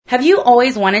Have you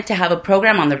always wanted to have a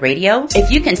program on the radio? If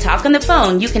you can talk on the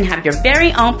phone, you can have your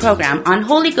very own program on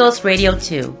Holy Ghost Radio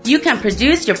too. You can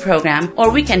produce your program,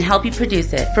 or we can help you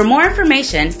produce it. For more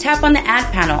information, tap on the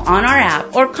ad panel on our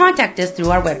app or contact us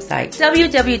through our website,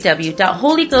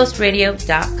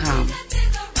 www.holyghostradio.com.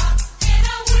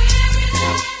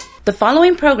 The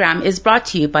following program is brought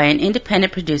to you by an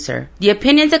independent producer. The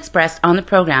opinions expressed on the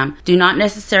program do not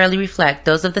necessarily reflect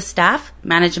those of the staff,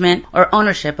 management, or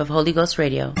ownership of Holy Ghost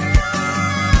Radio.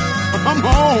 Come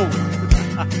on.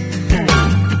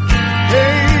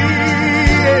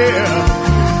 Hey, yeah.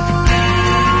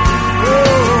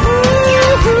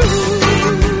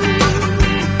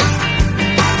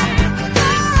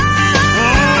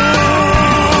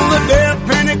 On the day of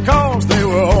Pentecost, they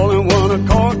were all in one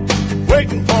accord,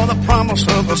 waiting for the promise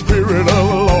of the Spirit of the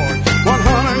Lord.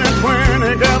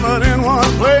 120 gathered in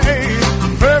one place,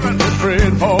 fervently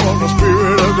prayed for the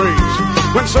Spirit of grace.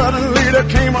 When suddenly there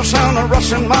came a sound of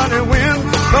rushing mighty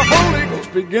wind, the Holy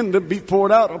Ghost began to be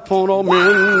poured out upon all men.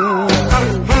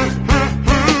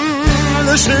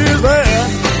 This is there,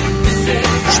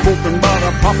 spoken by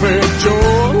the prophet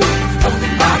Joel.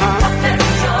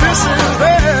 This is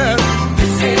there,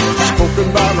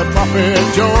 spoken by the prophet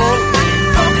Joel.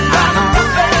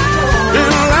 In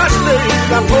the last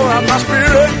days I pour out my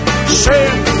Spirit,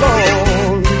 saith the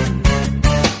Lord.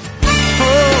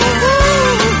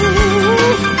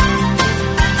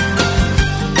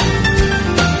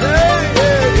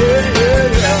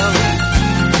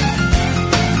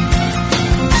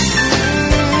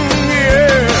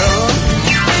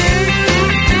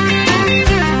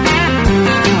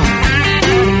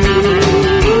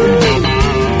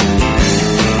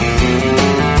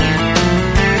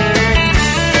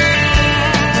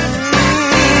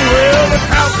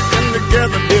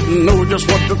 Didn't know just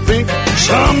what to think.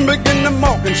 Some began to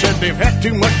mock and said they've had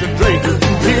too much to drink.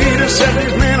 Peter said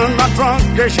these men are not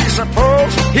drunk as you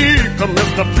suppose. Here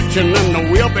commenced the preaching and the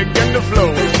wheel began to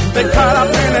flow. They cried out,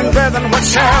 men and brethren, what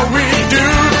shall we do?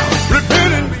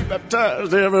 Repent and be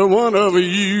baptized, every one of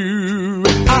you.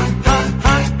 This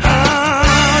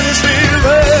is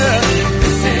there,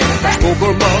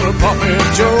 spoken by the prophet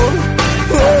Joel.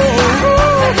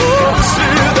 This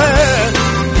is there,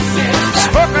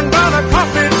 spoken by the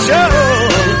prophet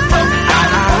Joel.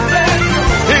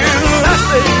 In the last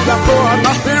days I pour out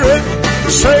my Spirit,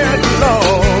 saith the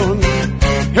Lord.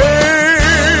 Hey,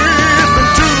 it's been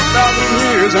 2,000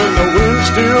 years and the wind's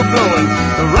still blowing,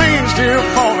 the rain's still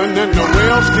falling and the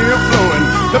well's still flowing.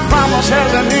 The promise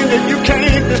hasn't ended, you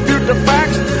can't dispute the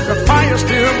facts. The fire's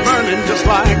still burning just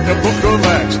like the book of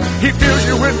Acts. He fills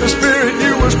you with the Spirit,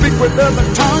 you will speak with other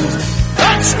tongues.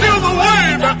 That's still the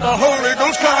way that the Holy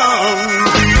Ghost comes.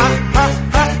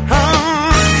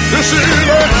 This is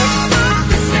it,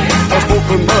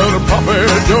 spoken by the prophet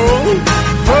Joel.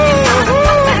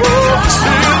 This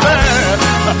is it,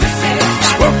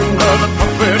 spoken by the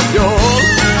prophet Joel.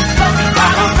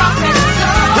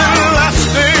 In the last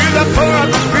days I pour out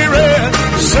the Spirit,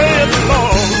 saith the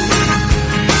Lord.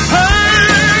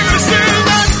 Hey, this is it,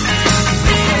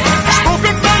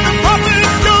 spoken by the prophet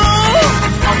Joel.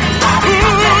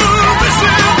 This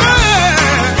is it,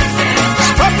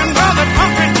 spoken by the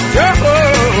prophet Joel.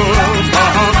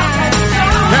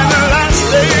 In the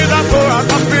last days I pour out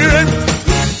my Spirit. In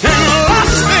the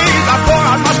last days I pour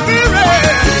out my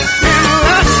Spirit. In the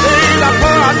last days I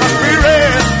pour out my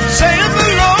Spirit, saith the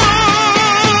Lord.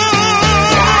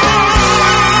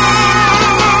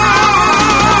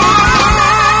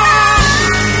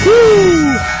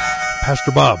 Woo!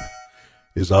 Pastor Bob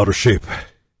is out of shape.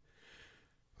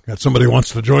 Got somebody who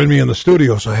wants to join me in the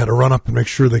studio, so I had to run up and make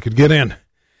sure they could get in.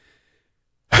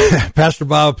 Pastor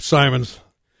Bob Simons,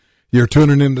 you're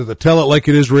tuning into the Tell It Like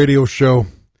It Is radio show,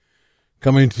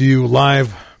 coming to you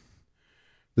live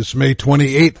this May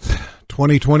 28th,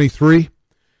 2023.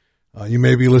 You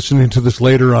may be listening to this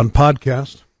later on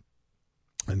podcast.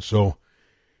 And so,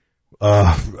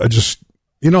 I just,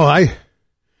 I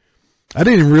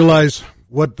didn't even realize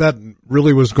what that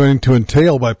really was going to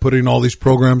entail by putting all these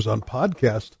programs on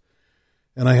podcast.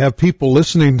 And I have people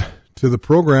listening to the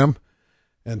program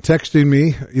and texting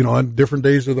me, on different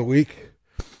days of the week,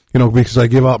 because I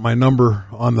give out my number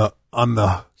on the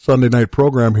Sunday night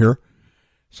program here.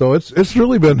 So it's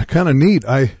really been kind of neat.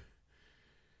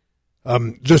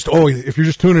 If you're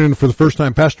just tuning in for the first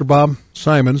time, Pastor Bob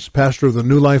Simons, pastor of the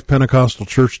New Life Pentecostal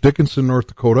Church, Dickenson, North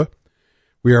Dakota.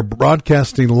 We are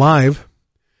broadcasting live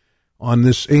on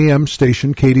this AM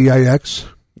station, KDIX,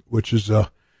 which is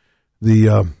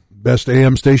the best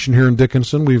AM station here in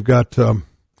Dickinson. We've got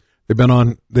they've been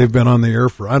on the air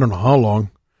for I don't know how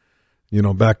long,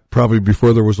 back probably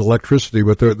before there was electricity,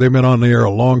 but they've been on the air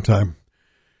a long time.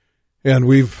 And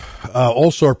we've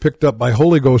also are picked up by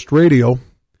Holy Ghost Radio,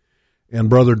 and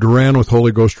Brother Duran with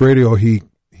Holy Ghost Radio, he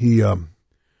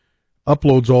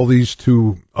uploads all these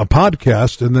to a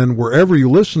podcast, and then wherever you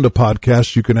listen to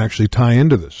podcasts, you can actually tie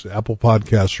into this, Apple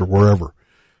Podcasts or wherever.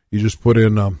 You just put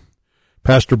in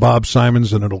Pastor Bob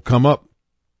Simons, and it'll come up.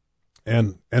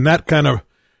 And that kind of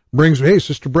brings me, hey,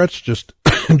 Sister Brett's just,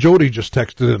 Jody just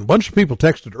texted in. A bunch of people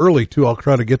texted early, too. I'll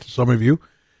try to get to some of you.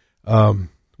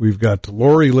 We've got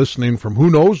Lori listening from who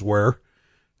knows where,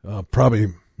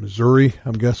 probably Missouri,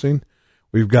 I'm guessing.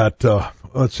 We've got,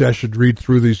 let's see, I should read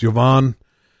through these. Yvonne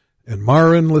and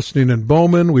Marin listening in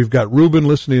Bowman. We've got Ruben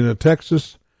listening in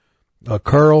Texas.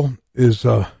 Carl is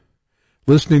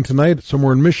listening tonight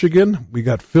somewhere in Michigan. We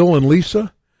got Phil and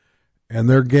Lisa and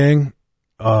their gang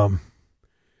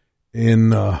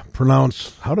in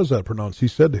pronounce, how does that pronounce? He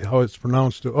said how it's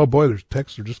pronounced. Oh, boy, there's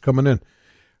texts are just coming in.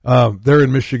 They're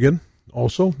in Michigan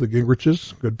also, the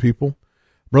Gingriches, good people.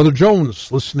 Brother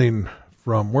Jones listening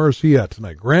from, where is he at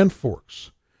tonight? Grand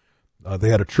Forks. They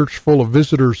had a church full of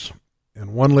visitors,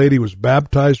 and one lady was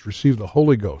baptized, received the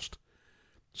Holy Ghost.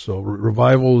 So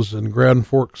revivals in Grand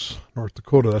Forks, North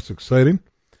Dakota. That's exciting.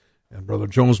 And Brother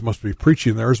Jones must be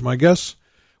preaching there, is my guess.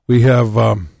 We have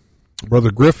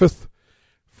Brother Griffith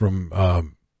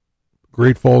from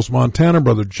Great Falls, Montana.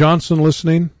 Brother Johnson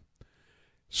listening.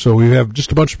 So we have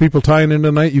just a bunch of people tying in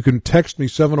tonight. You can text me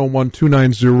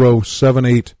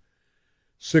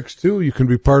 701-290-7862. You can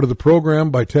be part of the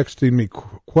program by texting me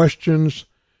questions,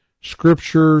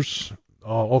 scriptures,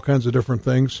 all kinds of different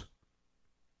things.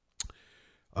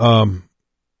 Where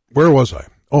was I?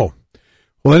 Oh,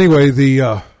 well, anyway,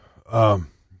 I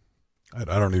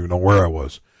don't even know where I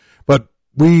was, but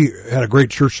we had a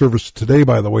great church service today,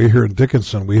 by the way, here in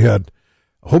Dickenson. We had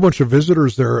a whole bunch of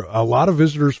visitors there, a lot of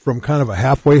visitors from kind of a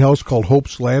halfway house called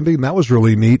Hope's Landing. That was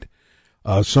really neat.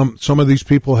 Some of these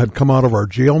people had come out of our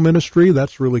jail ministry.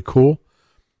 That's really cool.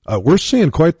 We're seeing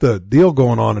quite the deal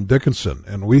going on in Dickenson,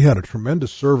 and we had a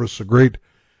tremendous service, a great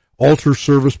altar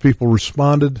service. People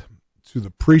responded to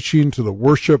the preaching, to the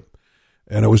worship,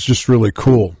 and it was just really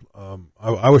cool.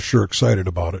 I was sure excited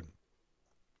about it.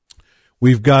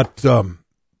 We've got, I'm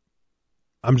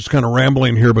just kind of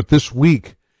rambling here, but this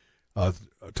week,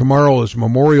 tomorrow is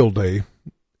Memorial Day,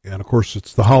 and of course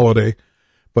it's the holiday.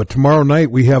 But tomorrow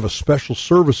night we have a special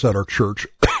service at our church,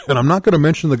 and I'm not going to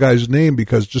mention the guy's name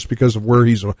because of where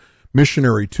he's a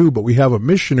missionary to, but we have a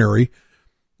missionary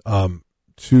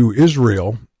to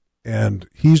Israel, and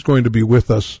he's going to be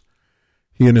with us,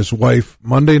 he and his wife,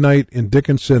 Monday night in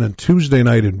Dickenson and Tuesday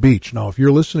night in Beach. Now, if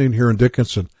you're listening here in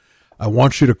Dickenson, I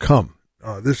want you to come.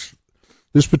 This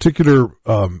particular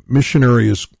missionary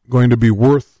is going to be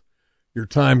worth your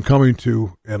time coming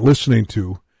to and listening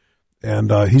to.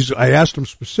 And I asked him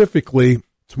specifically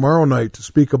tomorrow night to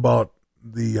speak about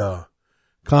the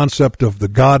concept of the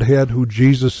Godhead, who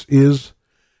Jesus is,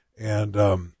 and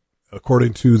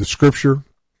according to the Scripture.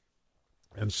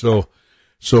 And so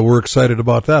we're excited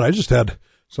about that. I just had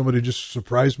somebody just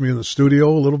surprise me in the studio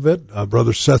a little bit.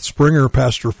 Brother Seth Springer,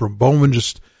 pastor from Bowman,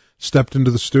 just stepped into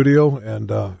the studio,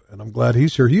 and I'm glad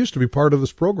he's here. He used to be part of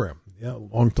this program, a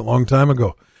long time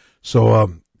ago.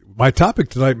 So my topic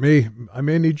tonight I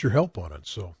may need your help on it.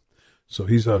 So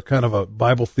he's a kind of a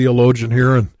Bible theologian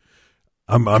here, and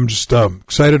I'm just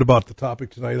excited about the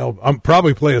topic tonight. I'll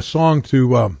probably play a song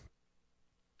to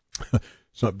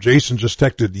Jason just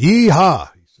texted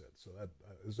 "Yee-haw," he said. So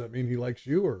does that mean he likes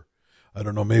you, or I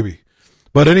don't know, maybe.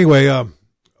 But anyway,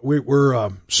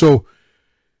 we're so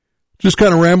just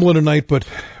kind of rambling tonight, but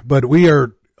we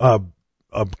are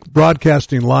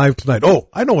broadcasting live tonight. Oh,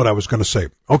 I know what I was going to say.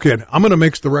 Okay, I'm going to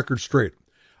make the record straight.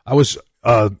 I was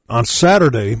on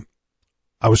Saturday,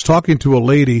 I was talking to a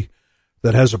lady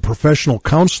that has a professional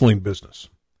counseling business.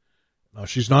 Now,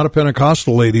 she's not a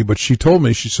Pentecostal lady, but she told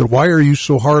me, she said, "Why are you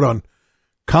so hard on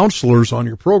counselors on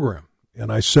your program?"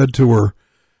 And I said to her,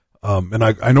 and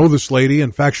I know this lady.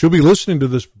 In fact, she'll be listening to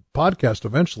this podcast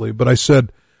eventually, but I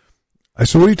said,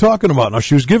 what are you talking about? Now,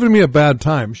 she was giving me a bad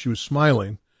time. She was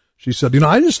smiling. She said,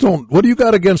 I just don't, what do you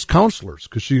got against counselors?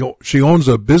 Because she owns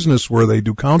a business where they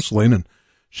do counseling, and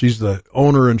she's the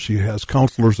owner, and she has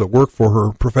counselors that work for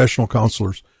her, professional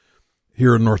counselors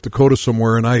here in North Dakota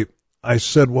somewhere. And I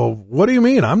said, well, what do you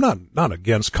mean? I'm not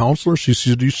against counselors. She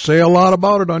said, you say a lot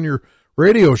about it on your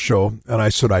radio show. And I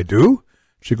said, I do?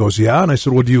 She goes, yeah. And I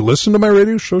said, well, do you listen to my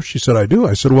radio show? She said, I do.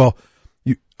 I said, well,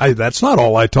 that's not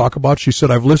all I talk about. She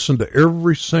said, I've listened to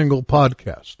every single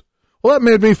podcast. Well, that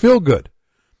made me feel good.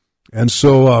 And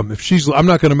so, I'm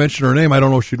not going to mention her name. I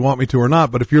don't know if she'd want me to or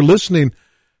not, but if you're listening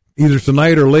either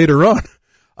tonight or later on,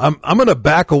 I'm going to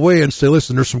back away and say,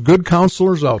 listen, there's some good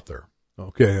counselors out there.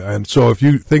 Okay, and so if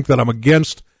you think that I'm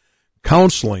against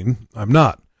counseling, I'm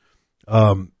not.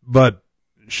 But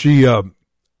she,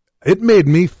 it made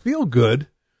me feel good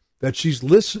that she's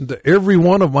listened to every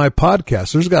one of my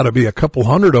podcasts. There's got to be a couple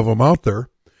hundred of them out there,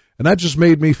 and that just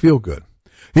made me feel good.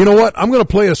 You know what? I'm going to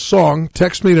play a song.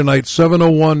 Text me tonight,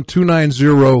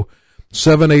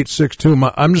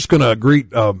 701-290-7862. I'm just going to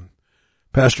greet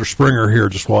Pastor Springer here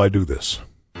just while I do this.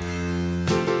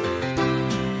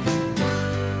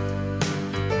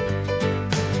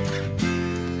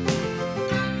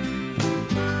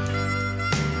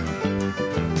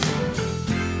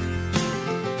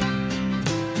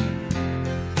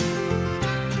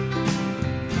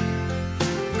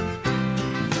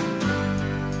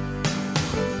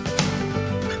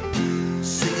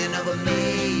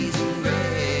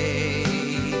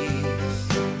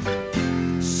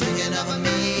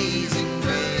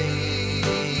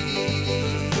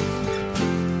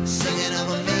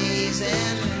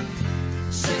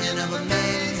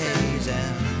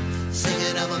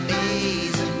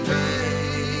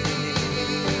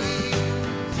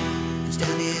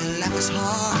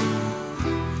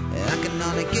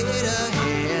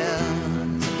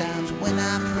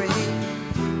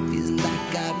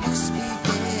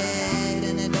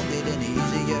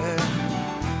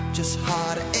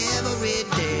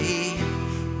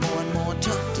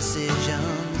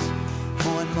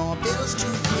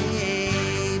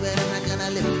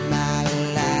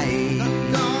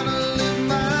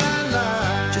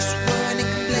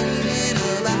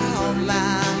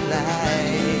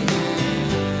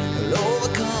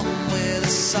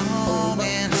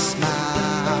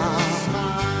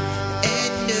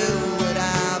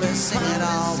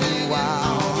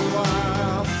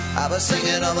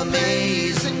 Singing of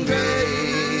amazing grace.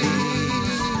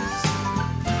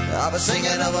 I was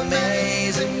singing of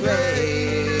amazing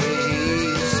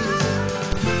grace.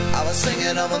 I was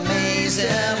singing of amazing.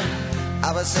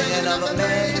 I was singing of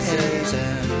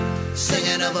amazing.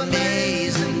 Singing of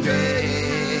amazing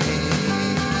grace.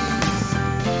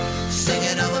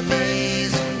 Singing of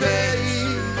amazing grace.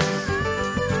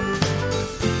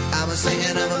 I was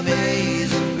singing of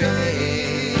amazing grace.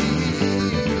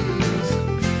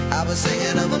 I was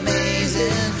singing of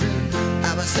amazing.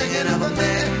 I was singing of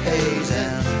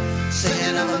amazing.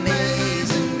 Singing of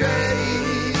amazing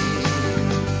grace.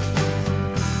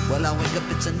 Well, I wake up,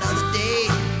 it's another day,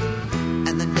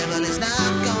 and the devil is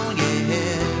not gone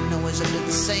yet. No, it's up to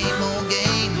the same old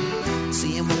game,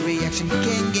 seeing what reaction you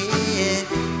can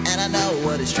get. And I know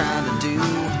what he's trying to do.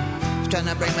 He's trying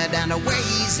to bring me down to where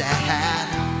he's at,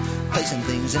 placing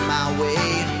things in my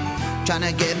way, trying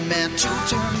to get me to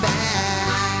turn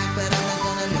back. But I'm not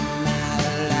gonna live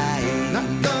my life. Not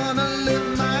gonna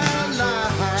live my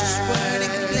life. Just worrying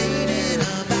and complaining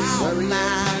about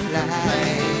my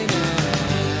life.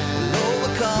 Will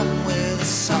overcome with a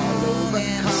song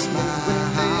and a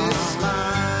smile.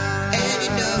 And you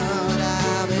know what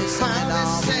I've been singing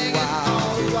all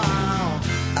the while.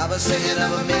 I was singing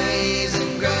of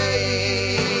amazing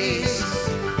grace.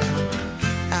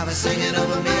 I was singing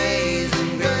of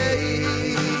amazing grace.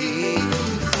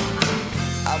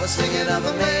 I was singing of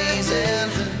amazing.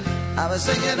 I was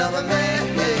singing of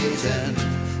amazing.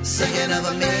 Singing of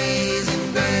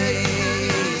amazing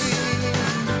grace.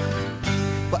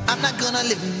 But I'm not gonna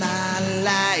live my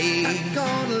life. I'm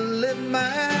gonna live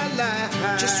my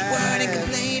life. Just worrying and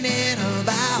complaining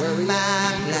about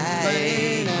my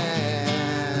life.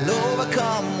 I'll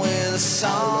overcome with a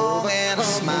song and a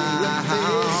smile.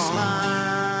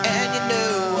 And you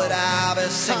know what I've been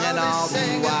singing all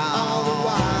the while.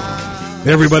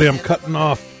 Hey everybody, I'm cutting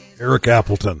off Eric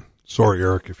Appleton. Sorry,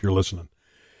 Eric, if you're listening.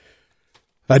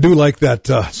 I do like that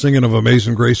Singing of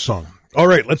Amazing Grace song. All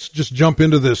right, let's just jump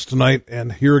into this tonight.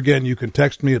 And here again, you can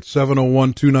text me at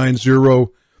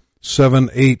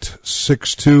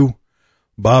 701-290-7862.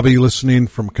 Bobby listening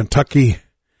from Kentucky.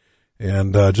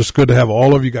 And just good to have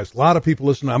all of you guys. A lot of people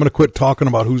listening. I'm going to quit talking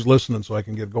about who's listening so I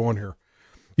can get going here.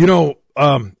 You know,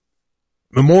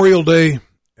 Memorial Day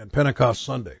and Pentecost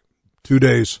Sunday, 2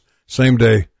 days. Same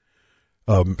day,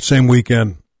 same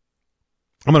weekend.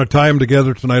 I'm going to tie them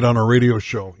together tonight on our radio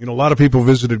show. You know, a lot of people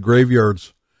visited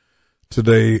graveyards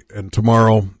today and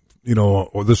tomorrow, you know,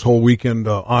 or this whole weekend,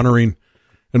 honoring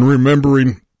and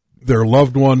remembering their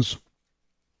loved ones.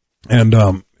 And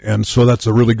so that's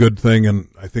a really good thing. And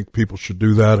I think people should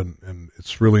do that. And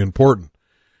it's really important.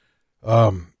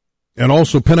 And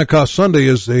also Pentecost Sunday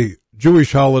is a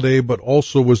Jewish holiday, but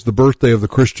also was the birthday of the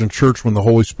Christian church when the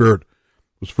Holy Spirit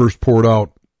was first poured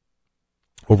out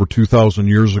over 2,000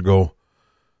 years ago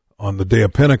on the day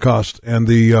of Pentecost. And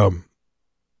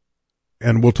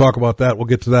and we'll talk about that. We'll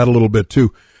get to that a little bit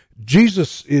too.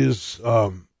 Jesus is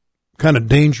kind of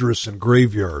dangerous in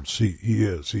graveyards. He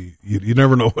is. You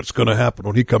never know what's going to happen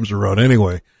when he comes around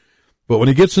anyway. But when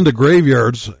he gets into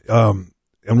graveyards, and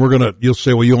you'll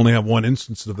say, well, you only have one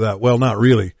instance of that. Well, not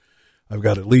really. I've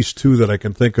got at least two that I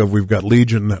can think of. We've got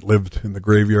Legion that lived in the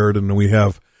graveyard, and we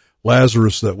have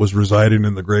Lazarus that was residing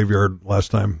in the graveyard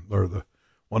last time, or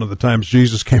one of the times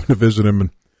Jesus came to visit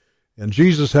him. And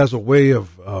Jesus has a way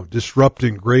of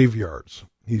disrupting graveyards.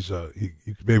 You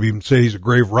could maybe even say he's a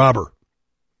grave robber.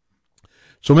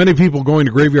 So many people going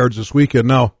to graveyards this weekend.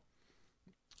 Now,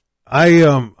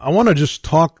 I want to just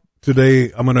talk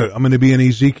today. I'm going to be in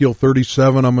Ezekiel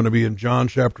 37. I'm going to be in John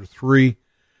chapter 3.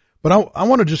 But I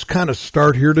want to just kind of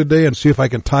start here today and see if I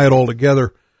can tie it all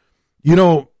together. You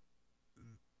know,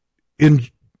 in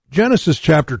Genesis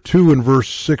chapter 2 and verse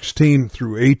 16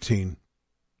 through 18,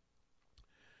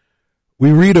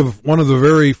 we read of one of the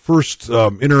very first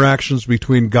interactions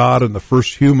between God and the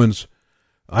first humans.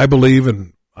 I believe,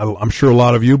 and I'm sure a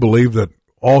lot of you believe, that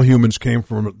all humans came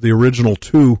from the original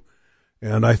two,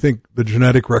 and I think the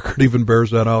genetic record even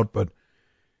bears that out. But,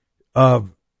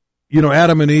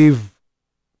 Adam and Eve,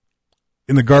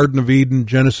 in the Garden of Eden,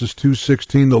 Genesis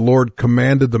 2:16, the Lord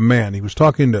commanded the man. He was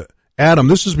talking to Adam.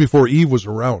 This is before Eve was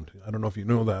around. I don't know if you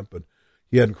know that, but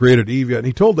he hadn't created Eve yet. And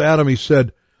he told Adam, he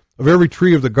said, of every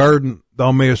tree of the garden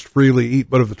thou mayest freely eat,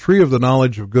 but of the tree of the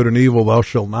knowledge of good and evil thou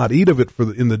shalt not eat of it,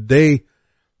 for in the day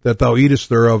that thou eatest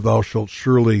thereof thou shalt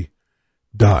surely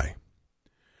die.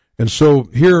 And so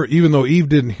here, even though Eve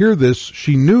didn't hear this,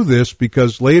 she knew this,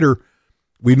 because later,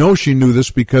 we know she knew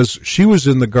this because she was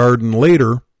in the garden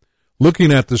later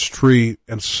looking at this tree,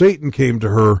 and Satan came to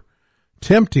her,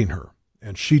 tempting her.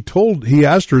 And he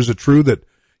asked her, is it true that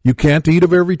you can't eat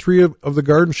of every tree of the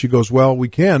garden? She goes, well, we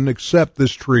can, except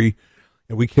this tree,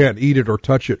 and we can't eat it or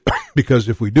touch it, because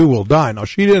if we do, we'll die. Now,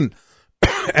 she didn't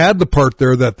add the part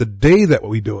there that the day that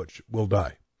we do it, we'll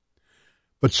die.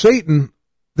 But Satan,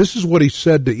 this is what he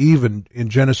said to Eve in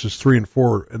Genesis 3 and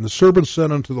 4, and the serpent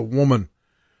said unto the woman,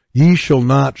 ye shall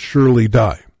not surely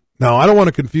die. Now, I don't want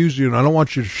to confuse you, and I don't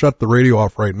want you to shut the radio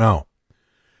off right now.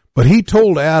 But God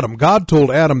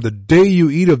told Adam, the day you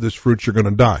eat of this fruit, you're going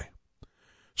to die.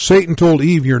 Satan told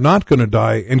Eve, you're not going to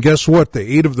die, and guess what? They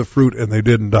ate of the fruit, and they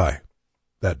didn't die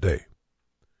that day.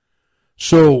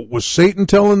 So, was Satan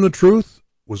telling the truth?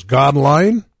 Was God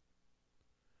lying?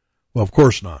 Well, of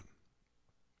course not.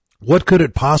 What could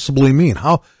it possibly mean?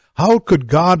 How could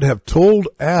God have told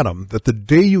Adam that the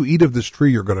day you eat of this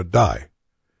tree, you're going to die?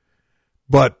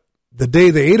 But the day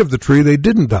they ate of the tree, they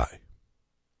didn't die.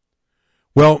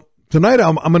 Well, tonight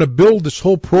I'm going to build this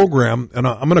whole program, and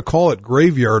I'm going to call it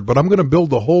Graveyard, but I'm going to build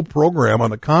the whole program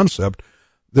on the concept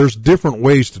there's different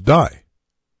ways to die.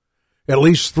 At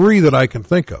least 3 that I can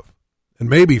think of, and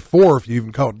maybe 4 if you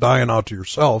even count dying out to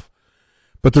yourself.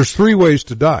 But there's 3 ways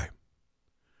to die.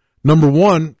 Number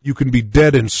 1, you can be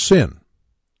dead in sin.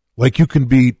 Like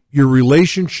your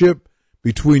relationship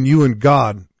between you and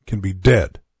God can be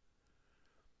dead.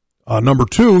 Number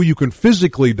 2, you can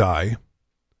physically die.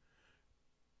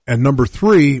 And number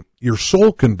 3, your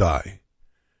soul can die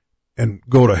and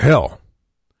go to hell.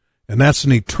 And that's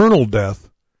an eternal death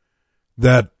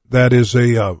that is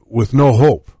with no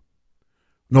hope.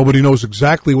 Nobody knows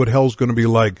exactly what hell's going to be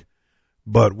like,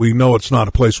 but we know it's not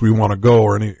a place we want to go,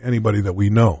 or anybody that we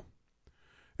know.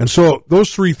 And so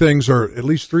those 3 things are at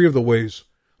least 3 of the ways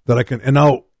that I can. And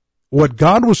now what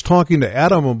God was talking to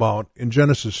Adam about in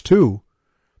Genesis 2,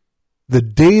 the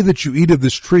day that you eat of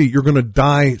this tree, you're going to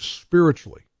die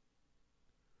spiritually.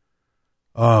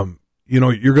 Our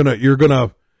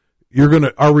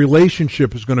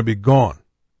relationship is going to be gone.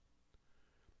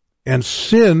 And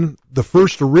sin, the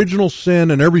first original sin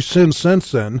and every sin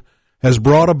since then, has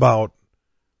brought about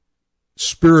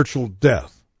spiritual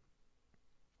death.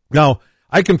 Now,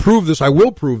 I can prove this. I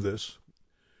will prove this.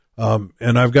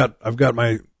 And I've got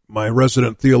my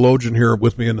resident theologian here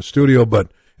with me in the studio,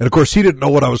 and of course he didn't know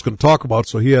what I was going to talk about,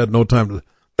 so he had no time to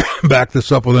back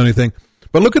this up with anything.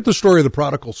 But look at the story of the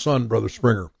prodigal son, Brother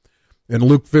Springer. In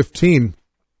Luke 15,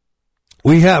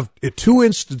 we have 2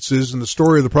 instances in the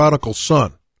story of the prodigal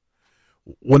son.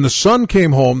 When the son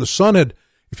came home, the son had,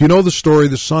 if you know the story,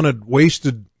 the son had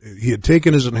he had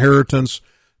taken his inheritance,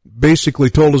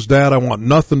 basically told his dad, I want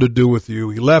nothing to do with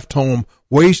you. He left home,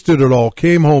 wasted it all,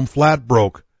 came home flat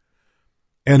broke.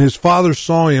 And his father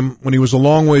saw him when he was a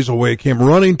long ways away, came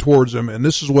running towards him, and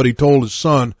this is what he told his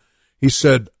son. He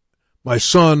said, my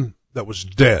son that was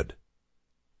dead.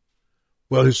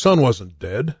 Well, his son wasn't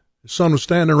dead. His son was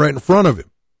standing right in front of him.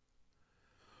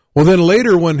 Well, then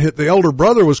later when the elder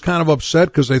brother was kind of upset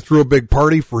because they threw a big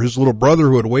party for his little brother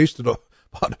who had wasted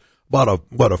about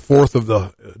a fourth of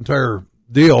the entire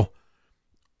deal,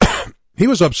 he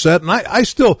was upset, and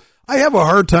I have a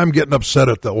hard time getting upset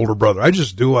at the older brother. I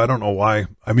just do. I don't know why.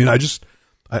 I mean,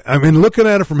 I mean, looking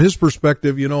at it from his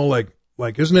perspective, you know,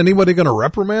 like, isn't anybody going to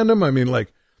reprimand him? I mean,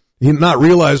 like, he not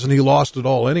realizing he lost it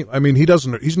all anyway. I mean,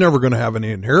 he's never going to have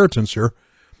any inheritance here.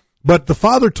 But the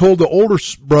father told the older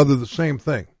brother the same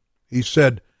thing. He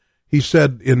said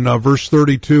in verse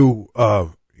 32,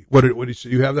 what did he say?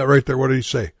 You have that right there. What did he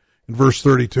say in verse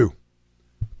 32?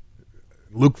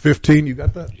 Luke 15, you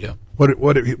got that? Yeah.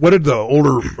 What did the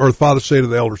older or the father say to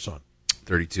the elder son?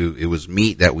 32, it was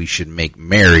meet that we should make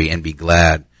merry and be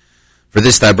glad. For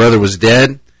this thy brother was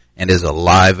dead and is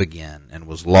alive again, and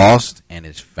was lost and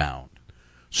is found.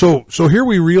 So here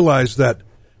we realize that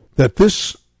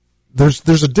this,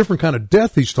 there's a different kind of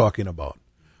death he's talking about.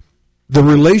 The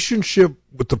relationship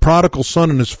with the prodigal son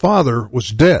and his father was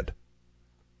dead.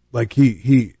 Like and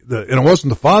it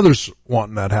wasn't the father's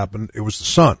wanting that happen, it was the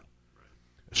son.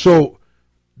 So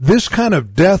this kind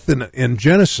of death in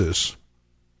Genesis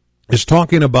is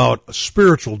talking about a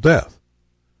spiritual death.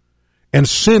 And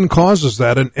sin causes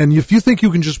that. And if you think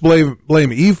you can just blame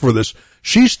Eve for this,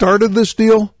 she started this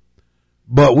deal,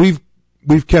 but we've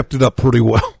kept it up pretty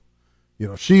well. You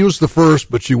know, she was the first,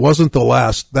 but she wasn't the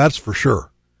last, that's for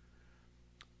sure.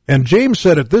 And James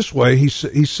said it this way. He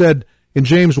said in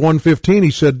James 1:15,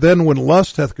 he said, then when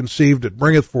lust hath conceived, it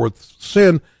bringeth forth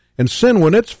sin, and sin,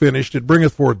 when it's finished, it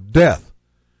bringeth forth death.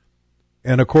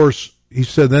 And of course, he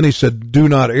said, do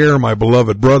not err, my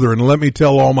beloved brother. And let me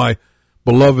tell all my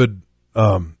beloved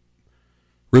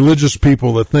religious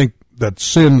people that think that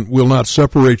sin will not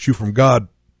separate you from God,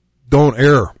 don't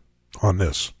err on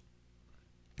this.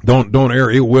 Don't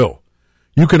err, it will.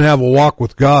 You can have a walk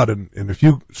with God, and if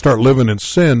you start living in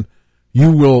sin,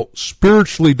 you will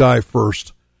spiritually die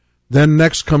first, then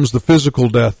next comes the physical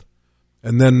death,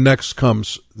 and then next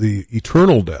comes the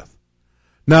eternal death.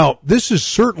 Now, this is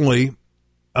certainly,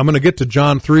 I'm going to get to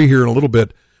John 3 here in a little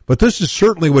bit, but this is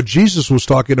certainly what Jesus was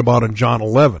talking about in John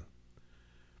 11.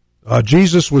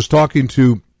 Jesus was talking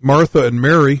to Martha and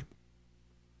Mary.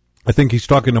 I think he's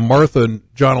talking to Martha in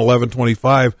John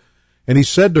 11:25, and he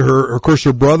said to her, of course,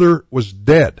 her brother was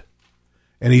dead.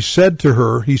 And he said to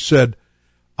her,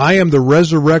 I am the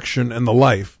resurrection and the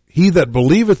life. He that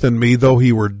believeth in me, though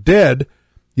he were dead,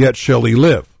 yet shall he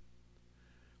live.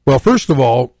 Well, first of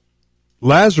all,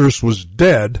 Lazarus was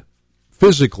dead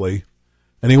physically,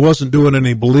 and he wasn't doing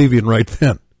any believing right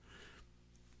then.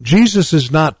 Jesus is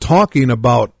not talking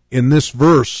about, in this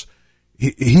verse,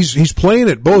 he's playing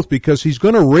it both because he's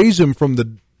going to raise him from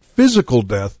the physical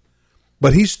death,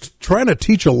 but he's trying to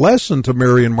teach a lesson to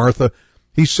Mary and Martha.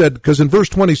 He said, because in verse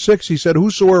 26, he said,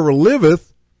 whosoever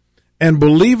liveth and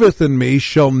believeth in me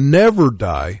shall never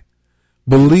die.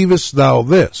 Believest thou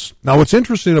this? Now, what's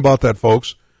interesting about that,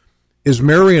 folks, is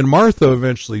Mary and Martha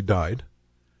eventually died.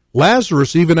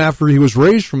 Lazarus, even after he was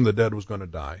raised from the dead, was going to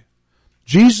die.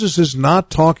 Jesus is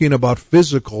not talking about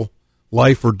physical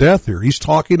life or death here. He's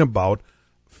talking about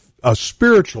a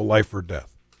spiritual life or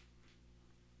death.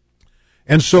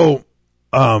 And so,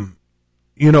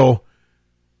 you know,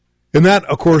 and that,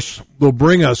 of course, will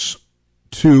bring us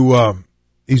to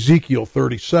Ezekiel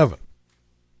 37,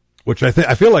 which I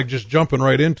feel like just jumping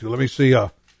right into. Let me see.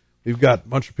 We've got a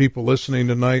bunch of people listening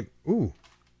tonight. Ooh,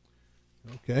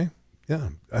 okay, yeah.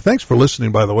 Thanks for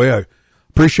listening, by the way. I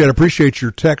appreciate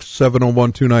your text,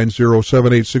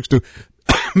 701-290-7862.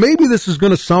 Maybe this is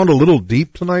going to sound a little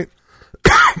deep tonight,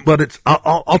 but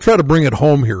I'll try to bring it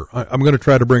home here. I'm going to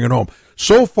try to bring it home.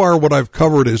 So far, what I've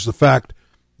covered is the fact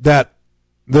that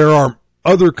there are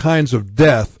other kinds of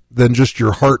death than just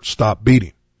your heart stop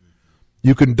beating.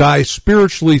 You can die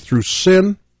spiritually through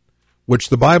sin, which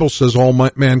the Bible says all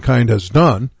mankind has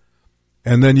done,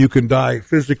 and then you can die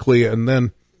physically, and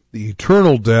then the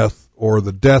eternal death, or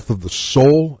the death of the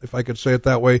soul, if I could say it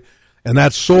that way. And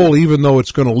that soul, even though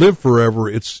it's going to live forever,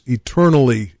 it's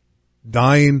eternally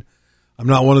dying. I'm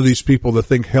not one of these people that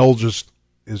think hell just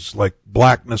is like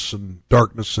blackness and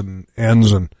darkness and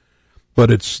ends, but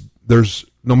there's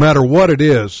no matter what it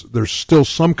is, there's still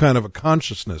some kind of a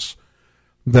consciousness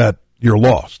that you're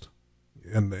lost.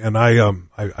 And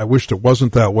I wished it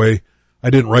wasn't that way. I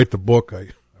didn't write the book. I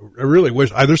really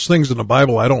wish. There's things in the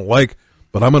Bible I don't like,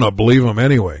 but I'm going to believe them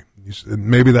anyway. And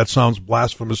maybe that sounds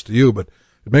blasphemous to you, but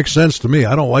it makes sense to me.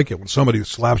 I don't like it when somebody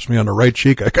slaps me on the right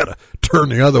cheek. I got to turn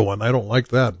the other one. I don't like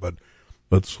that, but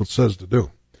that's what it says to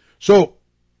do. So,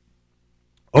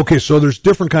 okay, so there's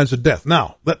different kinds of death.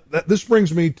 Now, this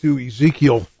brings me to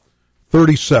Ezekiel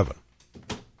 37.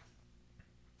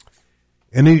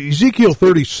 And in Ezekiel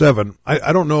 37,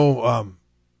 I don't know,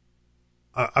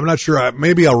 I'm not sure,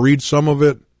 maybe I'll read some of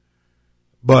it,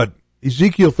 but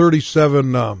Ezekiel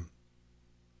 37,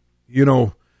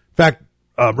 in fact,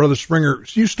 Brother Springer,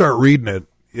 you start reading it,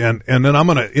 and then I'm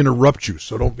going to interrupt you,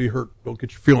 so don't be hurt. Don't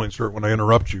get your feelings hurt when I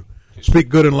interrupt you. Speak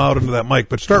good and loud into that mic,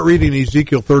 but start reading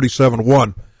Ezekiel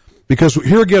 37:1, because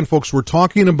here again, folks, we're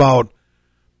talking about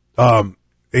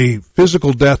a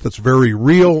physical death that's very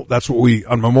real. That's what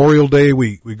on Memorial Day,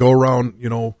 we go around,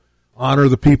 honor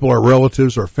the people, our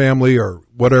relatives, our family, or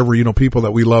whatever, people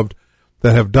that we loved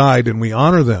that have died, and we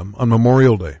honor them on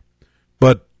Memorial Day.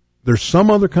 But there's some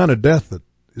other kind of death that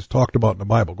is talked about in the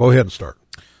Bible. Go ahead and start.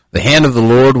 The hand of the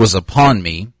Lord was upon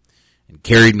me, and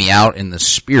carried me out in the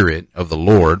spirit of the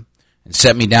Lord, and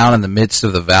set me down in the midst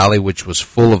of the valley which was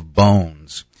full of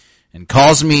bones, and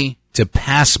caused me to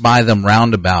pass by them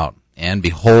round about. And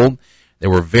behold,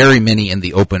 there were very many in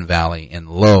the open valley, and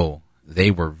lo, they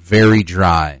were very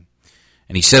dry.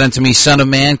 And he said unto me, Son of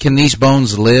man, can these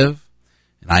bones live?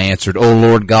 And I answered, O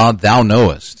Lord God, thou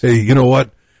knowest. Hey, you know what?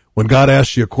 When God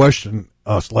asks you a question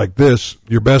like this,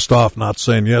 you're best off not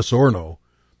saying yes or no,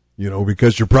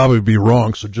 because you'll probably be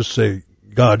wrong. So just say,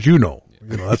 God, you know.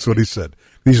 That's what he said.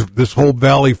 This whole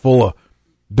valley full of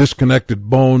disconnected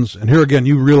bones. And here again,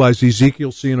 you realize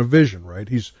Ezekiel's seeing a vision, right?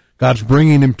 God's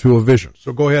bringing him to a vision.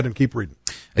 So go ahead and keep reading.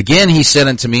 Again he said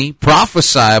unto me,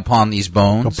 Prophesy upon these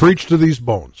bones. Now preach to these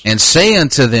bones. And say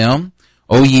unto them,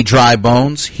 O ye dry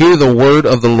bones, hear the word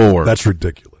of the Lord. That's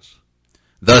ridiculous.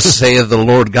 Thus saith the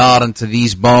Lord God unto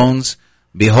these bones,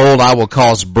 Behold, I will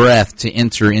cause breath to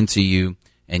enter into you,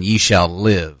 and ye shall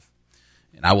live.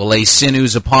 And I will lay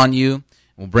sinews upon you, and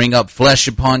will bring up flesh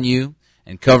upon you,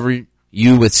 and cover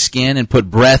you with skin, and put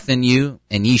breath in you,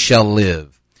 and ye shall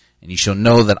live. And ye shall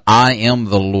know that I am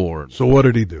the Lord. So what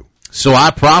did he do? So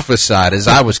I prophesied as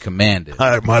I was commanded.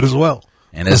 I might as well.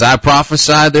 And as I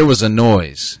prophesied, there was a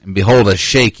noise, and behold, a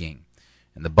shaking.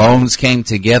 And the bones came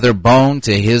together, bone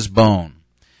to his bone.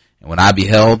 And when I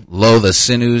beheld, lo, the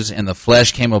sinews and the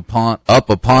flesh came up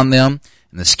upon them,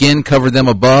 and the skin covered them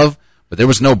above, but there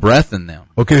was no breath in them.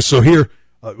 Okay, so here,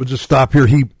 we'll just stop here.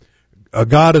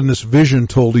 God in this vision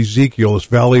told Ezekiel, this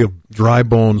valley of dry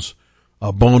bones,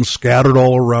 bones scattered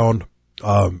all around,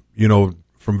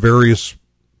 from various,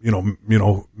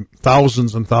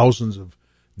 thousands and thousands of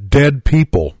dead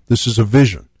people. This is a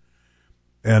vision.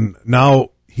 And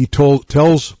now he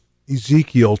tells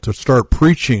Ezekiel to start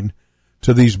preaching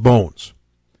to these bones.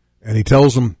 And he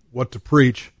tells them what to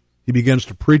preach. He begins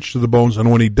to preach to the bones,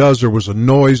 and when he does, there was a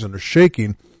noise and a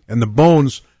shaking, and the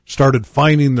bones started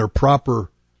finding their proper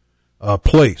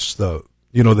place. They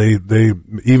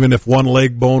even if one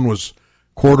leg bone was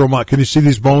quarter mile, can you see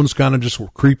these bones kind of just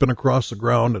creeping across the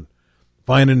ground and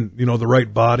finding, the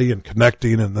right body and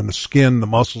connecting, and then the skin, the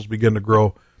muscles begin to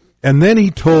grow. And then he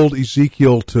told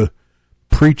Ezekiel to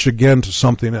preach again to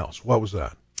something else. What was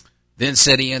that? Then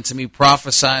said he unto me,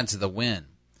 Prophesy unto the wind.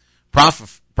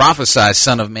 Prophesy,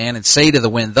 son of man, and say to the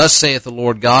wind, Thus saith the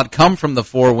Lord God, Come from the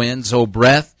four winds, O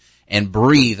breath, and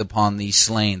breathe upon these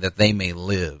slain, that they may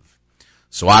live.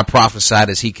 So I prophesied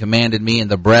as he commanded me,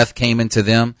 and the breath came into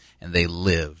them, and they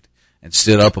lived, and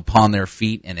stood up upon their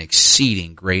feet, an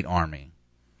exceeding great army.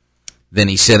 Then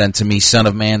he said unto me, Son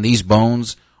of man, these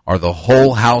bones are the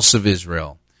whole house of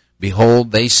Israel.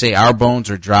 Behold, they say, Our bones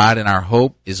are dried, and our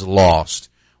hope is lost.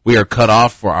 We are cut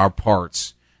off for our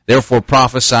parts. Therefore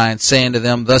prophesy, and say unto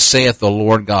them, Thus saith the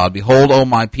Lord God, Behold, O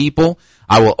my people,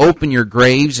 I will open your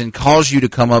graves, and cause you to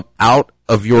come up out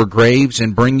of your graves,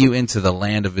 and bring you into the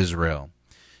land of Israel.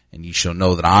 And ye shall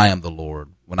know that I am the Lord,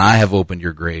 when I have opened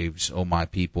your graves, O my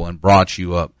people, and brought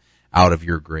you up out of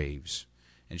your graves,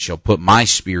 and shall put my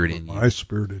spirit in you. My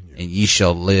spirit in you. And ye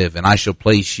shall live, and I shall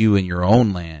place you in your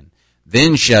own land.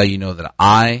 Then shall you know that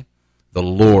I, the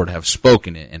Lord, have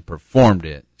spoken it and performed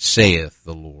it, saith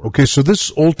the Lord. Okay, so this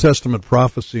Old Testament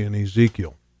prophecy in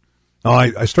Ezekiel. Now,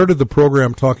 I started the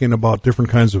program talking about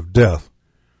different kinds of death.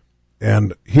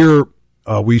 And here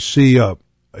we see a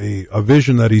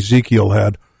vision that Ezekiel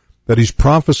had, that he's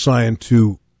prophesying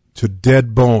to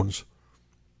dead bones.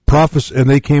 And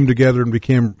they came together and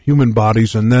became human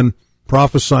bodies, and then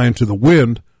prophesying to the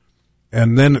wind.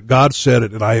 And then God said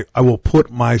it, and I will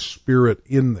put my spirit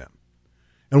in them.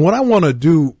 And what I want to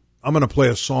do, I'm going to play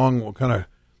a song. We'll kind of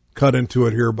cut into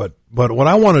it here, but what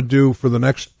I want to do for the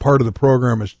next part of the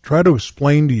program is try to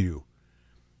explain to you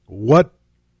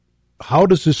how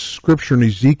does this scripture in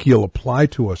Ezekiel apply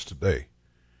to us today?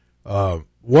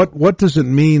 What does it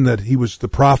mean that the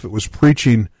prophet was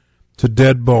preaching to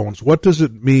dead bones? What does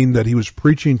it mean that he was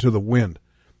preaching to the wind?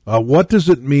 What does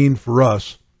it mean for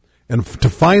us? And to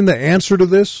find the answer to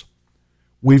this,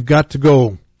 we've got to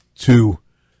go to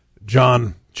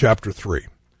John chapter 3.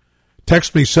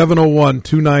 Text me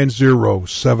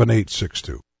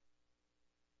 701-290-7862.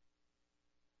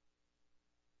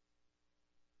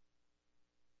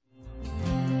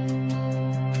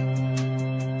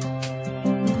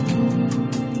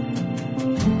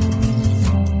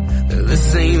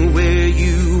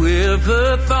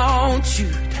 ever thought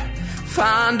you'd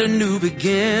find a new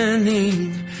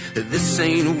beginning? This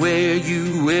ain't where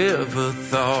you ever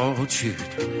thought you'd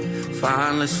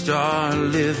finally start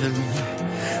living.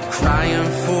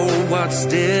 Crying for what's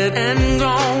dead and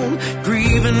gone,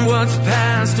 grieving what's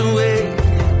passed away.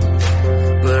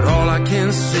 But all I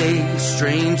can say is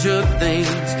stranger things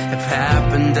have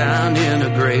happened down in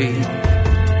a grave.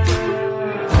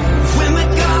 When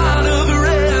the God of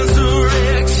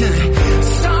resurrection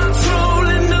starts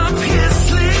rolling up his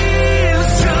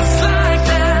sleeves, just like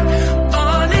that,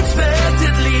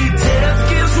 unexpectedly, death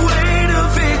gives way to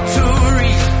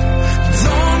victory.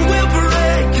 Dawn will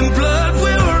break and blood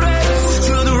will race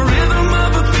to the rhythm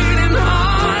of a beating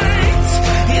heart.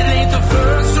 It ain't the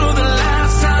first or the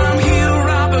last time he'll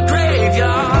rob a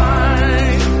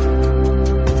graveyard.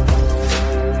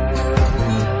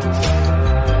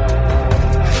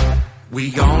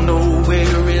 We all know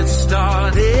where it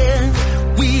started.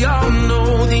 We all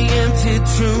know the empty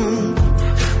tomb.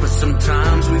 But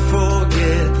sometimes we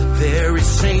forget the very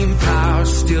same power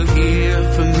still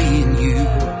here for me and you.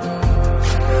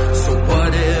 So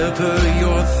whatever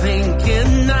you're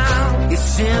thinking now is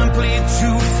simply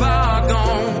too far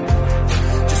gone.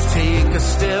 Just take a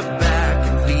step back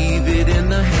and leave it in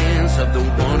the hands of the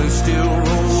one who's still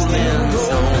rolling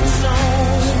stones.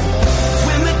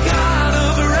 When the God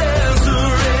of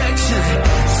resurrection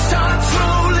starts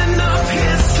rolling up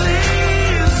his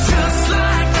sleeves, just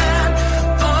like that,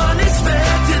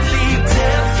 unexpectedly,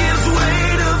 death gives way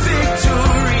to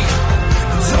victory.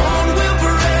 Dawn will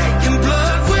break and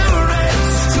blood will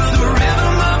race to the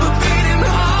rhythm of a beating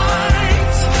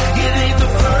heart. It ain't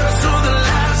the first or the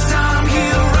last time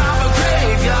he'll rob a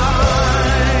graveyard.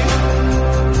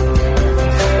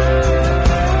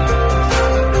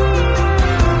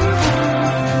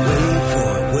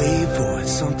 Wait for it,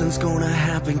 something's gonna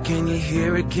happen. Can you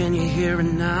hear it? Can you hear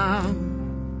it now?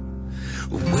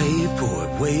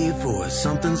 Wait for it,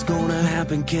 something's gonna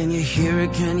happen. Can you hear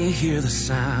it? Can you hear the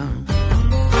sound? Wait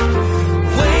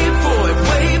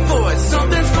for it,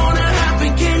 something's gonna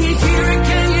happen. Can you hear it?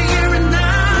 Can you hear it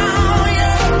now?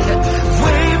 Yeah.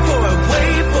 Wait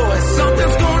for it,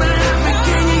 something's gonna happen.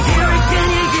 Can you hear it? Can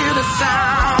you hear the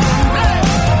sound? Hey.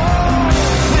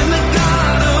 When the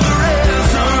God of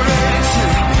resurrection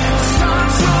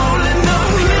starts rolling up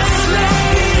his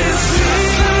sleeves,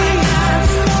 just like that,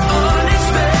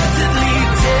 unexpectedly,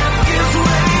 death gives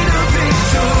way to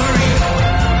victory.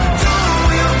 Dawn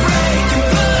will break and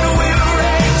blood will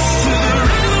race to the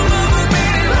rhythm of a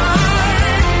beating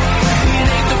heart. It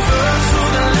ain't the first or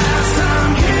the last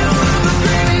time he'll rob a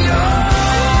graveyard.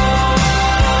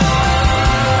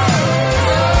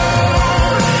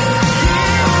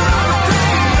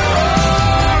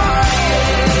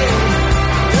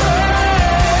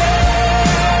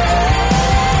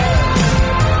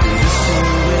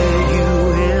 Where you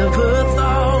ever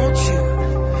thought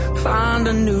you'd find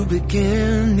a new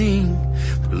beginning,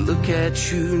 but look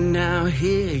at you now,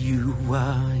 here you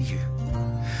are, you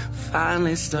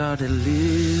finally started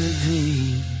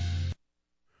living.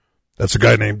 That's a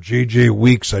guy named J.J.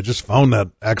 Weeks. I just found that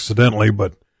accidentally,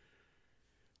 but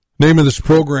name of this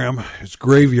program is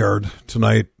Graveyard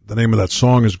tonight. The name of that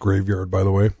song is Graveyard, by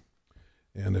the way.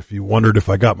 And if you wondered if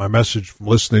I got my message from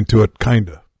listening to it,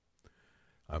 kinda.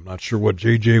 I'm not sure what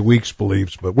J.J. Weeks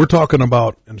believes, but we're talking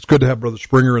about, and it's good to have Brother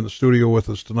Springer in the studio with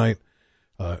us tonight.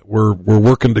 We're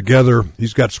working together.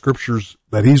 He's got scriptures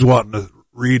that he's wanting to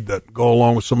read that go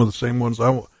along with some of the same ones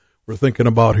we're thinking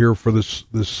about here for this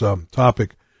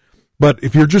topic. But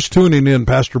if you're just tuning in,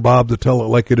 Pastor Bob, the Tell It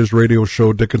Like It Is radio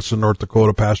show, Dickenson, North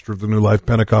Dakota, pastor of the new Life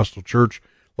Pentecostal Church.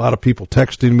 A lot of people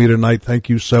texting me tonight. Thank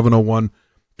you,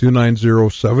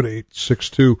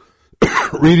 701-290-7862.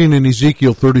 Reading in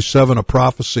Ezekiel 37, a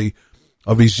prophecy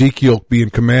of Ezekiel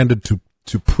being commanded to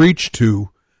preach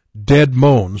to dead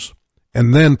bones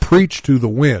and then preach to the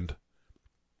wind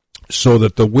so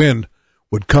that the wind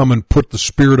would come and put the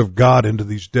Spirit of God into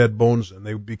these dead bones, and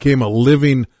they became a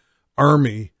living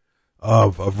army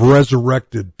of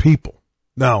resurrected people.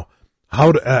 Now,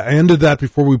 I ended that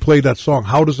before we played that song.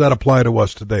 How does that apply to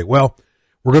us today? Well,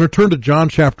 we're going to turn to John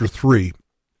chapter 3,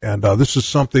 and this is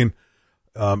something,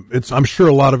 I'm sure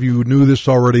a lot of you knew this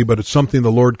already, but it's something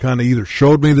the Lord kind of either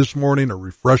showed me this morning or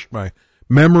refreshed my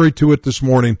memory to it this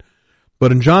morning.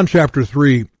 But in John chapter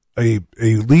 3, a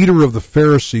leader of the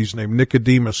Pharisees named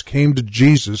Nicodemus came to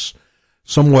Jesus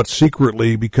somewhat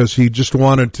secretly because he just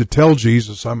wanted to tell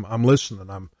Jesus, I'm listening,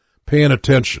 I'm paying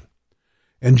attention.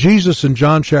 And Jesus in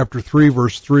John chapter 3,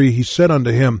 verse 3, he said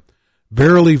unto him,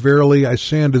 Verily, verily, I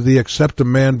say unto thee, except a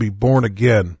man be born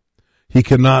again, he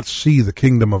cannot see the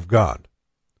kingdom of God.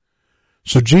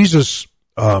 So Jesus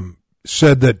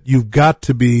said that you've got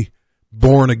to be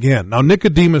born again. Now,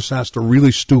 Nicodemus asked a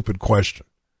really stupid question.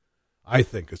 I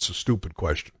think it's a stupid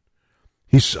question.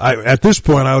 At this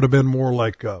point, I would have been more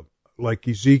like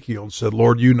Ezekiel and said,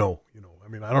 Lord, I don't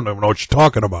even know what you're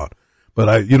talking about, but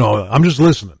I'm just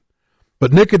listening.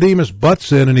 But Nicodemus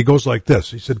butts in and he goes like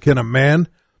this. He said,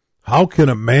 how can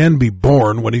a man be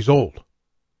born when he's old?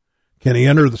 Can he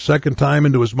enter the second time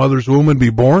into his mother's womb and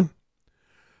be born?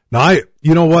 Now,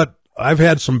 you know what? I've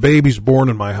had some babies born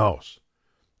in my house.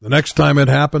 The next time it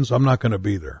happens, I'm not going to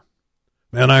be there.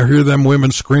 Man, I hear them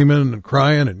women screaming and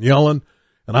crying and yelling,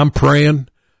 and I'm praying.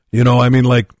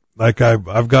 Like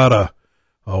I've got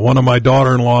one of my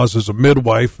daughter-in-laws is a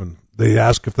midwife, and they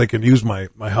ask if they can use my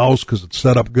house because it's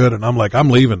set up good, and I'm like, I'm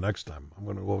leaving next time. I'm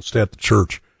going to go stay at the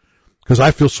church because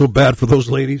I feel so bad for those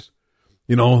ladies.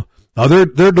 Now they're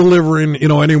delivering,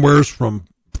 anywhere from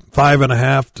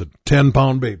 5.5 to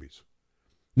 10-pound babies.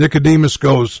 Nicodemus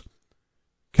goes,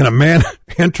 can a man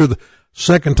enter the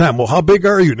second time? Well, how big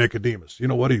are you, Nicodemus?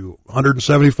 What are you,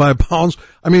 175 pounds?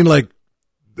 I mean,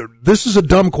 this is a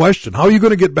dumb question. How are you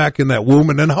going to get back in that womb,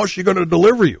 and then how's she going to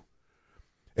deliver you?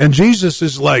 And Jesus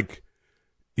is like,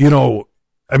 he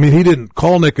didn't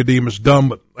call Nicodemus dumb,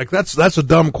 but that's a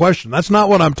dumb question. That's not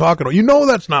what I'm talking about.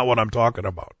 That's not what I'm talking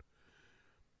about.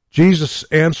 Jesus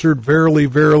answered, verily,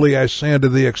 verily, I say unto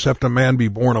thee, except a man be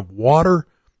born of water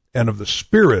and of the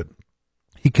Spirit,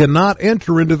 he cannot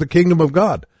enter into the kingdom of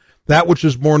God. That which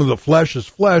is born of the flesh is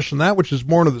flesh, and that which is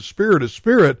born of the Spirit is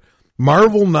spirit.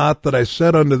 Marvel not that I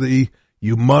said unto thee,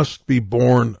 you must be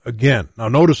born again. Now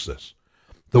notice this.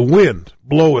 The wind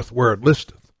bloweth where it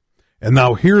listeth, and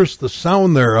thou hearest the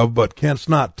sound thereof, but canst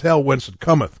not tell whence it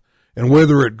cometh, and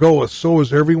whither it goeth. So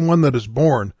is every one that is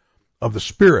born of the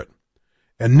Spirit.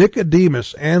 And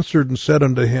Nicodemus answered and said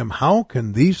unto him, how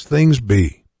can these things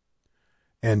be?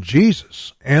 And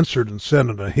Jesus answered and said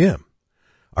unto him,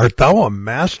 art thou a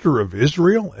master of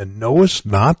Israel, and knowest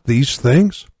not these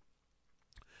things?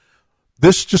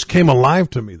 This just came alive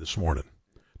to me this morning.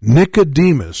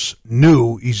 Nicodemus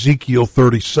knew Ezekiel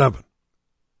 37.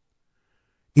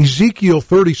 Ezekiel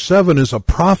 37 is a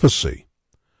prophecy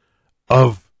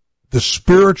of the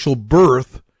spiritual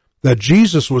birth that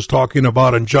Jesus was talking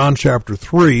about in John chapter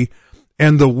 3,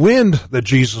 and the wind that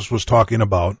Jesus was talking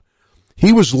about.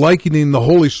 He was likening the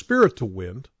Holy Spirit to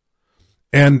wind,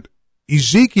 and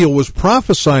Ezekiel was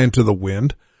prophesying to the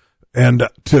wind and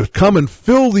to come and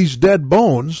fill these dead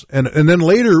bones. And then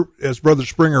later, as Brother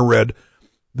Springer read,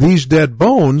 these dead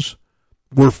bones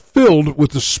were filled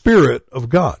with the Spirit of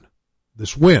God,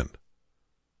 this wind.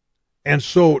 And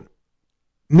so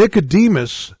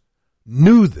Nicodemus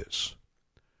knew this.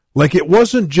 Like, it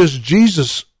wasn't just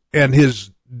Jesus and his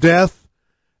death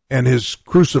and his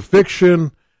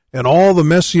crucifixion and all the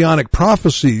messianic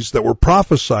prophecies that were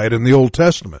prophesied in the Old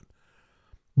Testament,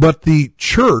 but the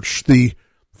church, the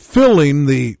filling,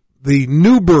 the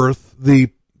new birth,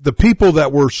 the people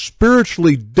that were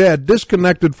spiritually dead,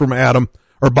 disconnected from Adam,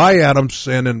 or by Adam's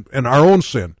sin and our own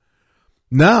sin.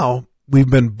 Now we've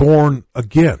been born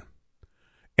again.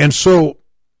 And so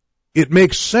it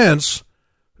makes sense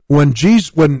when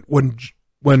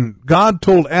God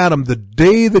told Adam, the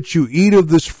day that you eat of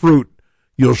this fruit,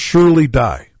 you'll surely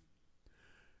die.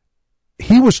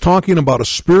 He was talking about a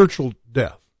spiritual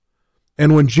death.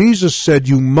 And when Jesus said,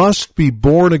 you must be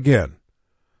born again,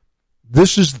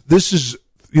 this is,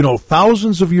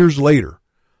 thousands of years later,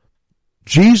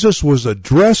 Jesus was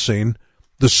addressing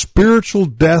the spiritual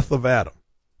death of Adam.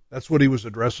 That's what he was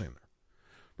addressing there.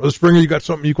 Brother Springer, you got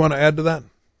something you want to add to that?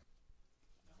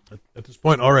 At this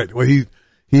point, all right.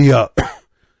 Well,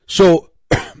 so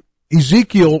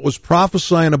Ezekiel was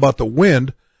prophesying about the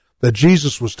wind that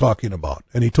Jesus was talking about,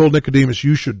 and he told Nicodemus,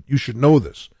 you should know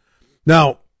this.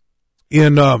 Now,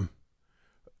 in John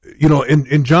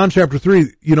chapter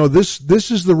 3,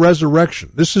 this is the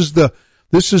resurrection. This is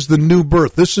the new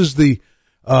birth. This is the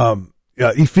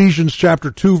Ephesians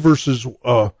chapter 2 verses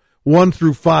 1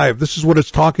 through 5. This is what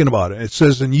it's talking about. It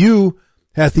says, "And you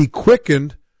hath he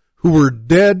quickened who were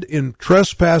dead in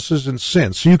trespasses and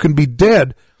sins." So you can be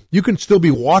dead. You can still be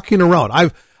walking around.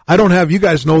 I don't have, you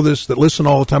guys know this that listen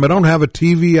all the time, I don't have a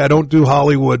TV. I don't do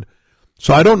Hollywood.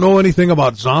 So I don't know anything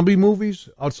about zombie movies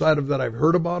outside of that I've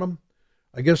heard about them.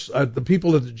 I guess the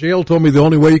people at the jail told me the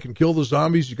only way you can kill the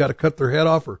zombies, you got to cut their head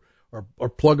off or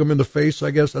plug them in the face.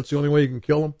 I guess that's the only way you can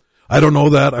kill them. I don't know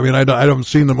that. I mean, I haven't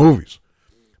seen the movies.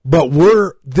 But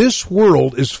this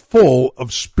world is full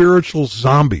of spiritual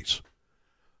zombies.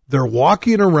 They're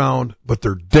walking around, but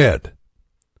they're dead.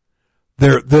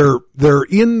 They're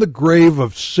in the grave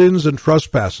of sins and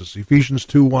trespasses. Ephesians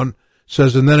 2:1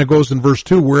 says, and then it goes in verse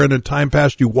 2, wherein in time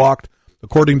past you walked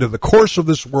according to the course of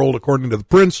this world, according to the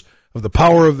prince of the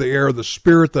power of the air, the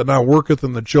spirit that now worketh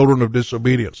in the children of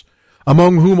disobedience,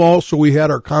 among whom also we had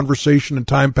our conversation in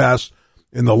time past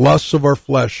in the lusts of our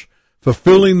flesh,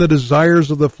 fulfilling the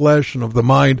desires of the flesh and of the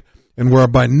mind, and were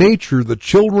by nature the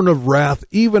children of wrath,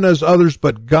 even as others,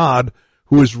 but God,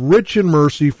 who is rich in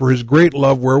mercy, for his great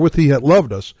love wherewith he hath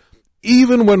loved us,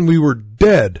 even when we were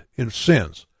dead in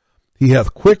sins, he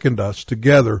hath quickened us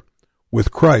together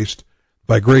with Christ.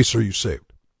 By grace are you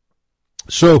saved.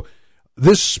 So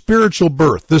this spiritual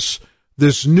birth,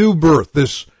 this new birth,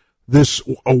 this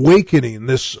awakening,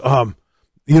 this,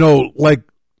 like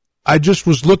I just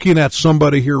was looking at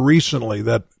somebody here recently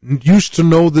that used to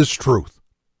know this truth,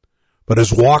 but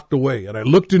has walked away. And I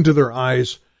looked into their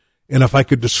eyes, and if I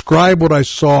could describe what I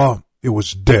saw, it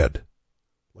was dead.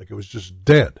 Like it was just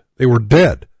dead. They were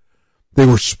dead. They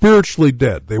were spiritually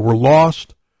dead. They were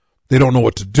lost. They don't know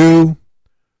what to do.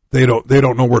 They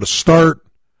don't know where to start.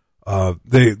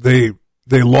 They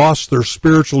lost their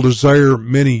spiritual desire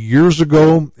many years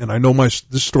ago. And I know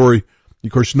this story,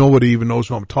 of course, nobody even knows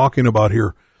who I'm talking about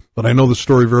here, but I know the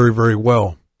story very, very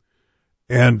well.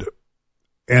 And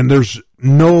there's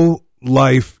no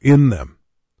life in them.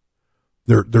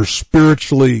 They're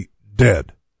spiritually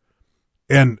dead.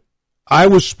 And I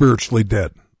was spiritually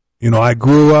dead. I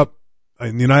grew up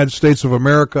in the United States of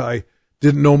America. I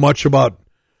didn't know much about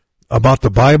the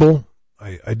Bible.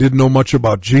 I didn't know much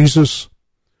about Jesus.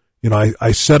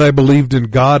 I said I believed in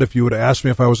God. If you would have asked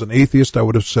me if I was an atheist, I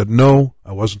would have said no,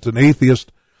 I wasn't an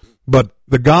atheist. But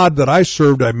the God that I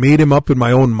served, I made him up in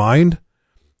my own mind.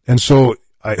 And so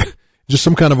just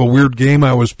some kind of a weird game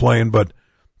I was playing, but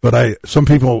some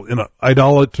people in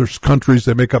idolatrous countries,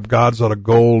 they make up gods out of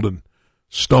gold and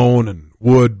stone and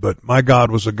wood, but my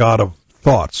God was a God of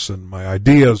thoughts and my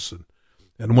ideas.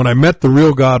 And when I met the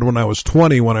real God when I was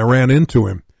 20, when I ran into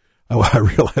him, I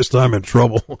realized I'm in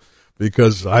trouble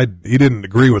because he didn't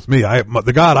agree with me.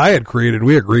 The God I had created,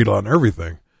 we agreed on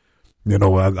everything.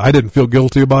 I didn't feel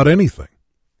guilty about anything.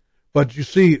 But you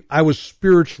see, I was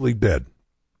spiritually dead.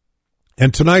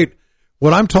 And tonight,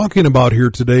 what I'm talking about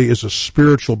here today is a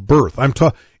spiritual birth.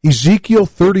 Ezekiel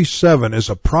 37 is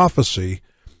a prophecy,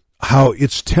 how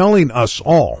it's telling us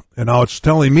all, and how it's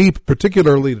telling me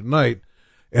particularly tonight,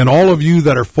 and all of you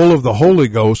that are full of the Holy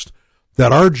Ghost,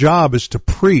 that our job is to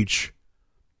preach,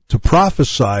 to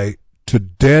prophesy to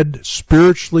dead,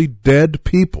 spiritually dead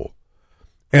people.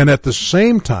 And at the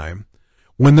same time,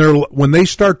 when they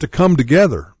start to come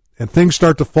together and things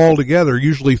start to fall together,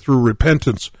 usually through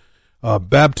repentance,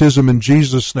 baptism in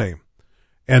Jesus' name,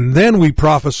 and then we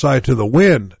prophesy to the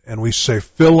wind and we say,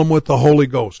 fill them with the Holy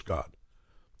Ghost, God.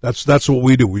 That's what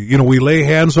we do. We lay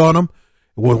hands on them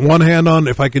with one hand on,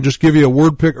 if I can just give you a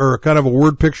word pic or kind of a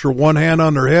word picture, one hand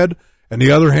on their head and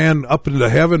the other hand up into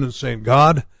heaven and saying,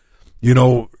 God,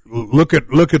 look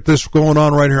at this going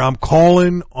on right here. I'm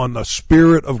calling on the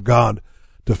Spirit of God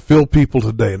to fill people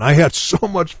today. And I had so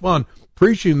much fun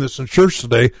preaching this in church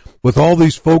today with all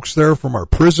these folks there from our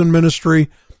prison ministry.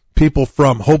 People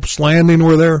from Hope's Landing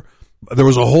were there. There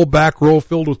was a whole back row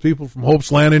filled with people from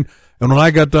Hope's Landing. And when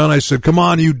I got done, I said, come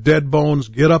on, you dead bones,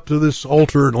 get up to this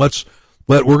altar and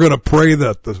we're going to pray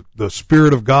that the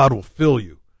Spirit of God will fill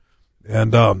you.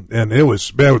 And there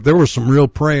was some real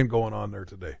praying going on there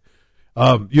today.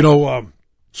 So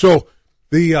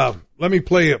let me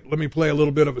play a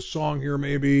little bit of a song here,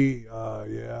 maybe.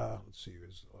 Let's see.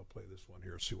 I'll play this one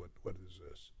here. See what is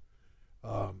this?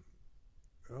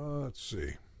 Let's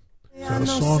see. Is that a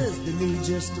song?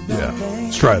 Yeah,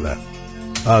 let's try that.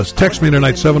 Text me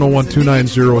tonight,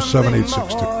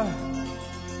 701-290-7862.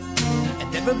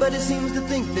 And everybody seems to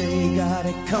think they got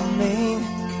it coming.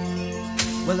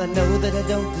 Well, I know that I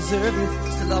don't deserve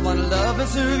it. Still, I want to love and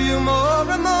serve you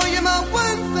more and more. You're my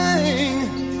one thing.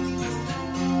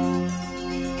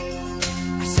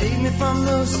 Save me from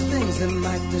those things that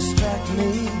might distract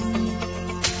me.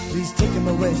 Please take them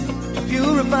away.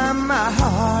 Purify my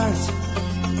heart.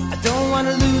 I don't want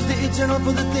to lose the eternal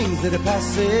for the things that are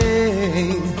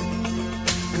passing.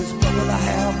 Cause what will I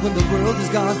have when the world is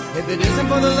gone if it isn't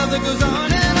for the love that goes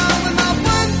on and on? With my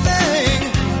one thing,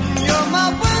 you're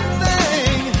my one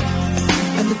thing,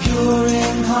 and the pure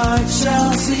in heart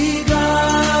shall see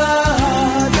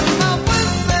God. You're my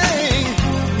one thing,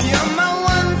 you're my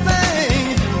one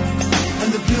thing, and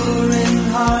the pure in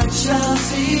heart shall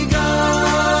see God.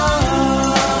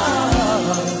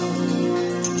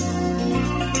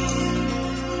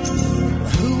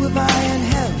 Who am I in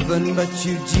heaven but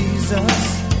you,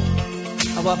 Jesus?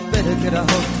 How I better could I hope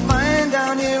to find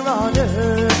down here on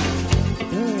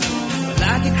earth? Well,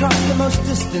 I could cross the most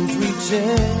distant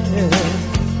reaches.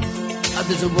 I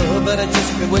There's a world, but I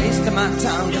just been wasting my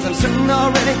time, cause I'm certain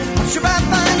already, I'm sure I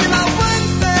find you my one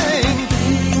thing.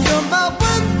 You're my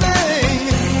one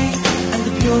thing. And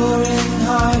the pure in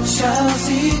heart shall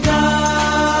see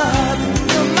God.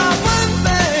 You're my one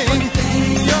thing.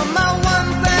 You're my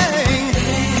one thing.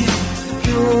 The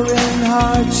pure in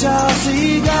heart shall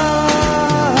see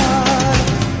God.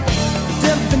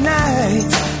 Every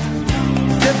night,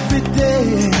 every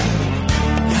day,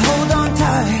 you hold on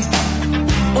tight,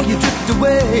 or you drift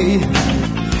away,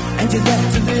 and you're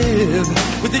left to live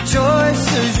with the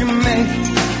choices you make.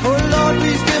 Oh Lord,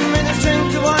 please give me the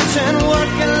strength to watch and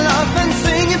work and love and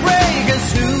sing and pray.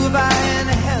 'Cause who have I in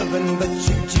heaven but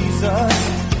you, Jesus?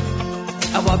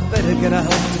 Oh, I better get a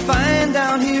help to find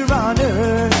down here on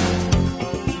earth.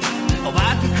 Oh,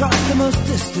 I could cross the most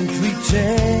distant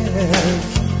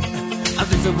reaches.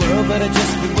 There's a world, but I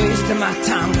just be wasting my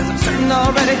time, 'cause I'm certain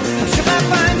already, how should I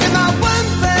find you my one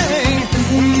thing?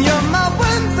 You're my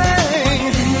one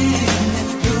thing.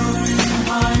 Your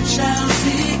heart shall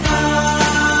see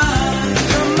God.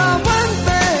 You're my one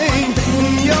thing.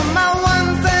 You're my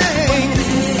one thing.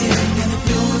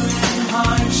 Your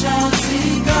heart shall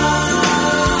see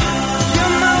God.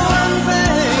 You're my one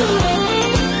thing.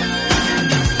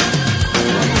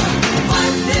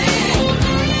 One thing.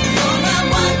 You're my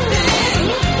one thing.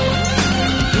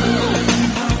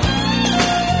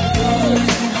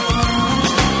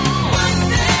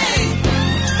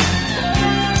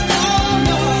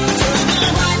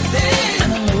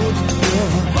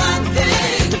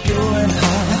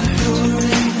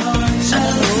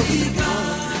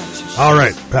 All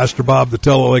right, Pastor Bob, the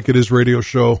Tell It Like It Is radio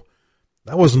show.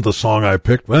 That wasn't the song I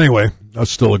picked, but anyway, that's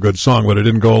still a good song, but it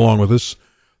didn't go along with this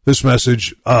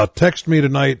message. Text me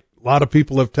tonight. A lot of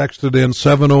people have texted in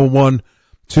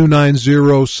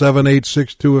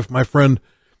 701-290-7862. If my friend,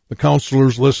 the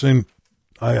counselor's listening,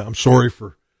 I'm sorry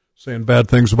for saying bad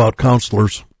things about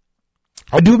counselors.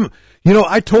 I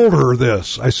told her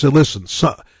this. I said, listen,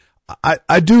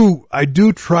 I do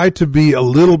try to be a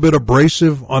little bit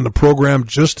abrasive on the program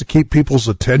just to keep people's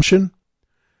attention.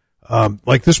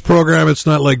 Like this program, it's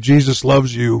not like Jesus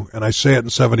loves you, and I say it in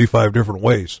 75 different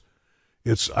ways.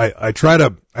 I try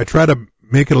to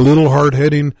make it a little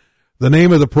hard-hitting. The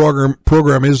name of the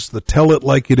program is the Tell It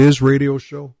Like It Is radio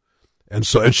show. And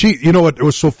she, you know what, it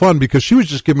was so fun because she was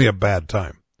just giving me a bad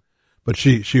time. But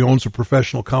she owns a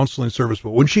professional counseling service.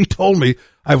 But when she told me,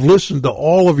 I've listened to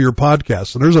all of your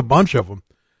podcasts, and there's a bunch of them,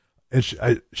 and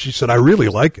she said, I really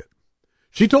like it.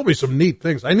 She told me some neat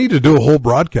things. I need to do a whole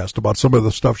broadcast about some of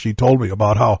the stuff she told me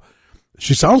about how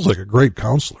she sounds like a great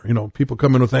counselor. You know, people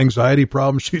come in with anxiety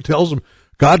problems. She tells them,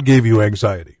 God gave you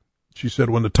anxiety. She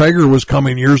said, when the tiger was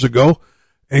coming years ago,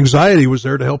 anxiety was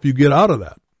there to help you get out of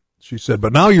that. She said,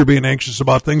 but now you're being anxious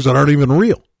about things that aren't even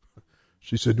real.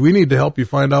 She said, we need to help you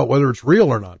find out whether it's real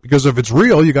or not. Because if it's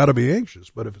real, you got to be anxious.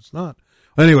 But if it's not.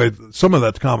 Anyway, some of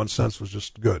that common sense was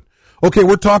just good. Okay,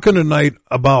 we're talking tonight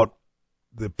about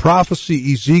the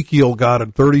prophecy Ezekiel got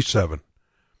in 37.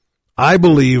 I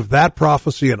believe that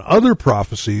prophecy and other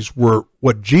prophecies were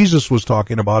what Jesus was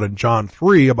talking about in John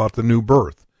 3 about the new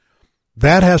birth.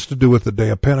 That has to do with the day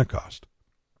of Pentecost.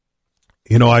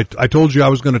 You know, I told you I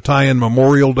was going to tie in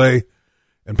Memorial Day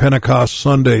and Pentecost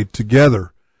Sunday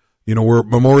together. You know, where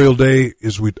Memorial Day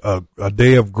is a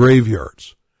day of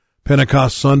graveyards.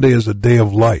 Pentecost Sunday is a day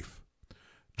of life.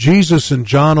 Jesus in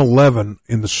John 11,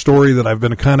 in the story that I've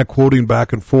been kind of quoting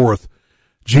back and forth,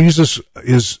 Jesus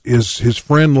is his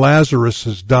friend Lazarus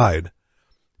has died.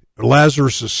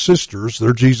 Lazarus' sisters,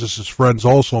 they're Jesus' friends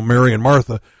also, Mary and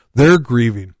Martha, they're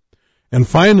grieving. And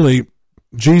finally,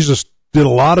 Jesus did a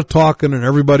lot of talking and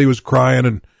everybody was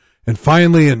crying. And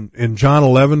finally in John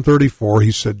 11:34,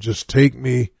 he said, just take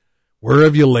me. Where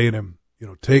have you laid him? You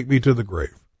know, take me to the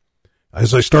grave.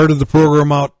 As I started the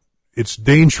program out, it's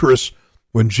dangerous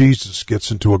when Jesus gets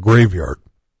into a graveyard.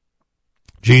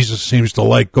 Jesus seems to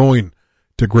like going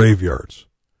to graveyards.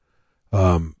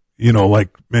 You know, like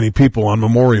many people on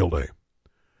Memorial Day.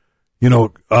 You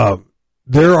know,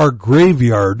 there are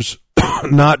graveyards,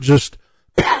 not just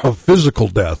of physical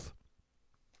death,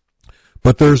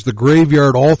 but there's the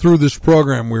graveyard all through this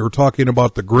program. We were talking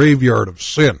about the graveyard of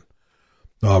sin.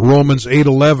 Romans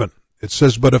 8:11, it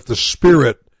says, but if the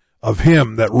spirit of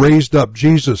him that raised up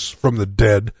Jesus from the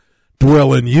dead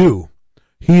dwell in you,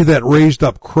 he that raised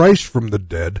up Christ from the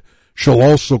dead shall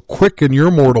also quicken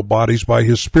your mortal bodies by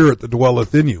his spirit that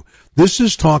dwelleth in you. This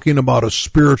is talking about a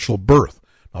spiritual birth.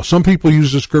 Now, some people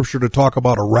use the scripture to talk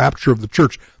about a rapture of the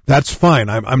church. That's fine.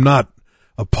 I'm not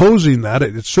opposing that.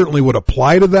 It certainly would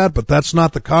apply to that, but that's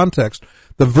not the context.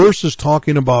 The verse is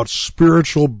talking about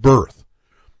spiritual birth.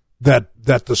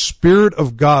 that the Spirit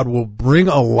of God will bring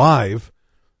alive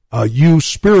you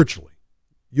spiritually.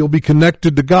 You'll be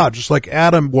connected to God, just like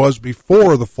Adam was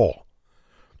before the fall.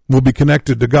 Will be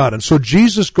connected to God. And so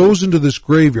Jesus goes into this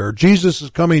graveyard. Jesus is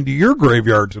coming to your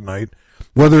graveyard tonight,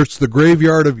 whether it's the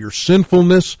graveyard of your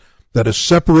sinfulness that has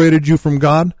separated you from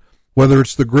God, whether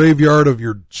it's the graveyard of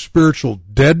your spiritual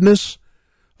deadness,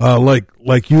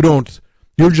 like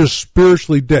you're just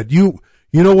spiritually dead. You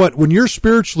know what? When you're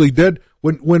spiritually dead,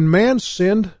 when man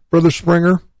sinned, Brother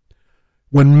Springer,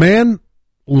 when man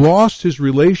lost his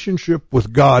relationship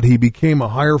with God, he became a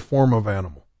higher form of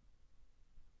animal.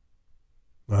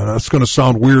 That's going to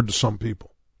sound weird to some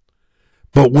people.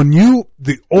 But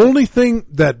the only thing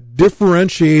that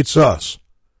differentiates us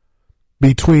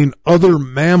between other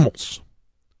mammals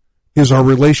is our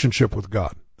relationship with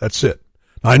God. That's it.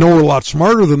 Now, I know we're a lot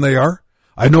smarter than they are.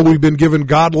 I know we've been given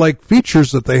God-like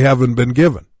features that they haven't been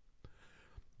given.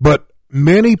 But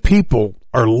many people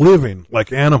are living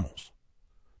like animals.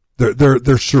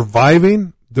 They're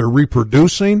surviving, they're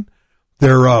reproducing,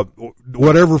 they're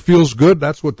whatever feels good,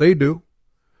 that's what they do.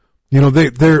 You know, they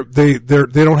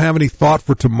don't have any thought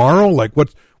for tomorrow, like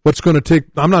what's going to take.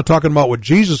 I'm not talking about what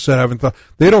Jesus said, having thought.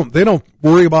 They don't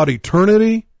worry about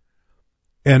eternity,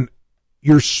 and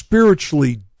you're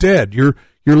spiritually dead. You're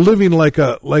living like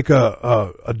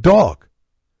a dog.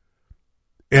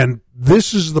 And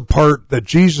this is the part that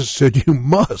Jesus said you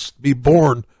must be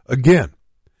born again.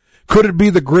 Could it be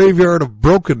the graveyard of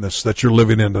brokenness that you're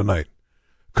living in tonight?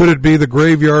 Could it be the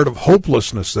graveyard of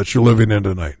hopelessness that you're living in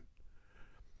tonight?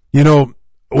 You know,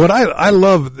 what I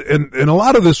love, and a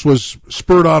lot of this was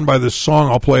spurred on by this song,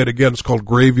 I'll play it again, it's called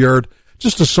Graveyard.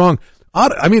 Just a song.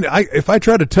 If I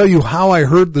try to tell you how I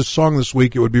heard this song this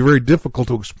week, it would be very difficult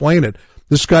to explain it.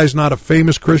 This guy's not a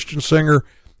famous Christian singer.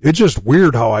 It's just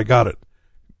weird how I got it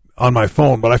on my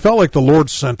phone, but I felt like the Lord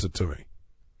sent it to me.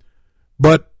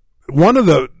 But one of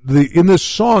in this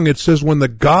song, it says, when the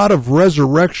God of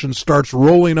resurrection starts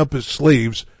rolling up his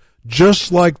sleeves,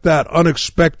 just like that,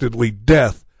 unexpectedly,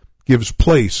 death gives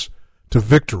place to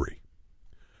victory.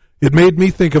 It made me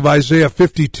think of Isaiah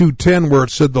 52:10, where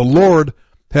it said, the Lord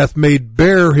hath made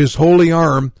bare his holy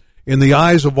arm in the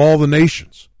eyes of all the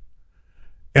nations,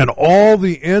 and all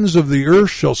the ends of the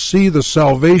earth shall see the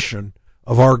salvation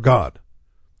of our God.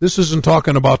 This isn't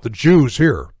talking about the Jews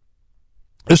here.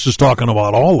 This is talking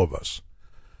about all of us.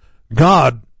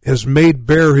 God has made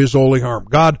bare his holy arm.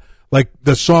 God, like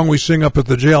the song we sing up at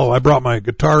the jail, I brought my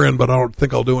guitar in, but I don't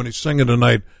think I'll do any singing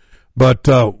tonight. But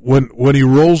when he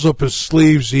rolls up his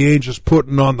sleeves, he ain't just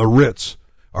putting on the Ritz.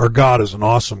 Our God is an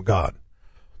awesome God.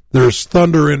 There's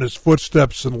thunder in his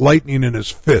footsteps and lightning in his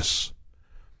fists.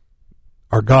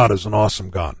 Our God is an awesome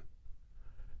God.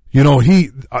 You know,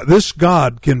 this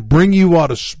God can bring you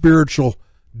out of spiritual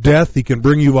death. He can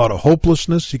bring you out of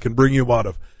hopelessness. He can bring you out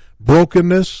of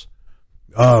brokenness.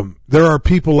 There are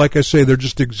people, like I say, they're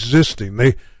just existing.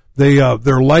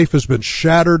 Their life has been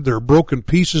shattered. They're broken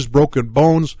pieces, broken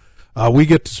bones. We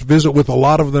get to visit with a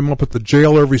lot of them up at the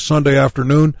jail every Sunday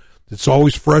afternoon. It's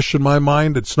always fresh in my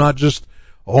mind. It's not just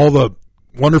all the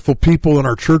wonderful people in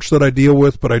our church that I deal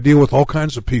with, but I deal with all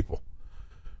kinds of people.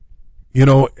 You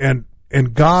know,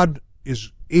 and God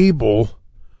is able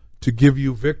to give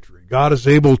you victory. God is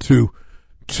able to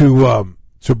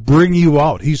bring you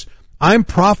out. I'm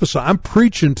prophesying. I'm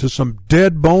preaching to some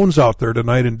dead bones out there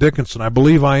tonight in Dickenson. I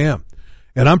believe I am,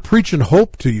 and I'm preaching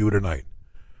hope to you tonight.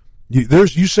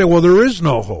 You say, well, there is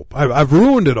no hope. I've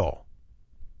ruined it all.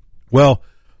 Well,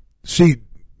 see,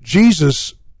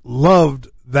 Jesus loved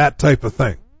that type of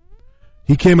thing.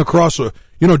 He came across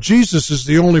Jesus is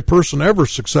the only person ever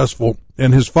successful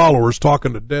in his followers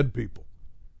talking to dead people.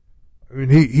 I mean,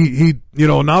 he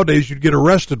nowadays you'd get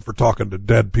arrested for talking to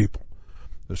dead people.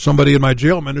 There's somebody in my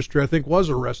jail ministry, I think, was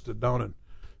arrested down in,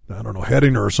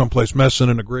 Heading or someplace, messing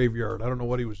in a graveyard. I don't know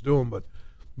what he was doing, but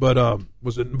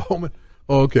was it in Bowman?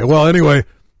 Oh, okay. Well, anyway,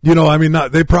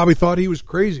 they probably thought he was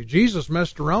crazy. Jesus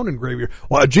messed around in graveyard.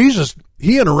 Well, Jesus,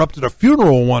 he interrupted a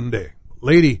funeral one day.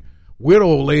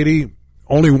 Widow lady,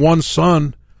 only one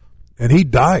son, and he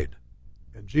died.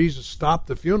 And Jesus stopped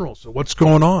the funeral. So what's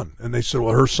going on? And they said,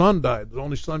 well, her son died, the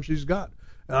only son she's got.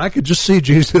 And I could just see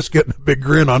Jesus getting a big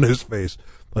grin on his face,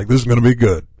 like this is going to be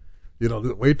good.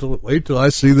 Wait till I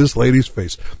see this lady's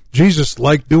face. Jesus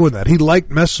liked doing that. He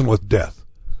liked messing with death.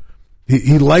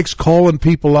 He likes calling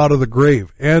people out of the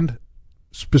grave, and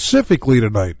specifically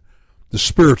tonight, the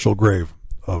spiritual grave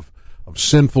of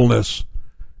sinfulness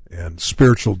and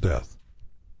spiritual death.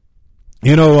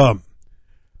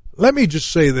 Let me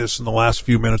just say this in the last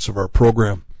few minutes of our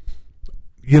program.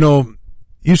 You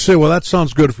say, well, that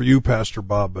sounds good for you, Pastor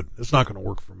Bob, but it's not going to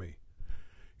work for me.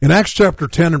 In Acts chapter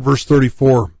 10 and verse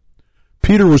 34,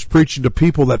 Peter was preaching to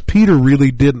people that Peter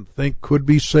really didn't think could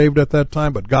be saved at that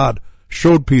time, but God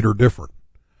showed Peter different.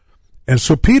 And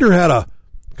so Peter had a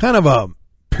kind of a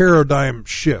paradigm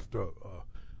shift, a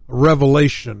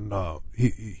revelation.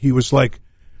 He was like,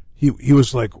 he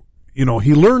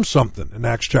learned something in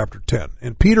Acts chapter 10.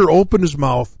 And Peter opened his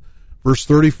mouth, verse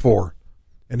 34,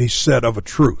 and he said, of a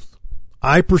truth,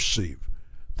 I perceive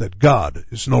that God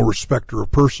is no respecter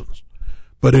of persons,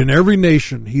 but in every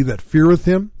nation he that feareth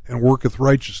him and worketh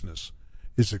righteousness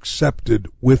is accepted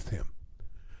with him.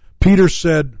 Peter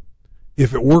said,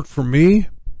 if it worked for me,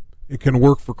 it can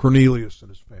work for Cornelius and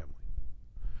his family.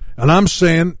 And I'm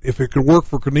saying, if it could work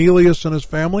for Cornelius and his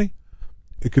family,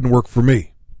 it can work for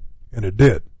me. And it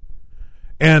did.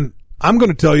 And I'm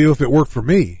going to tell you, if it worked for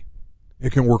me,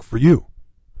 it can work for you.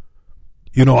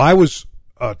 You know, I was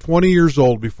 20 years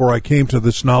old before I came to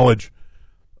this knowledge,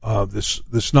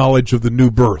 this knowledge of the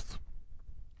new birth.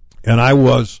 And I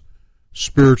was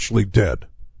spiritually dead.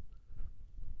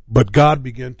 But God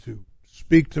began to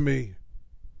speak to me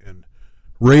and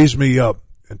raise me up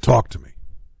and talk to me.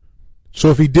 So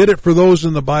if he did it for those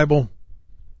in the Bible,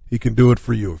 he can do it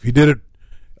for you. If he did it,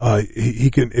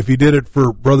 if he did it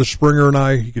for Brother Springer and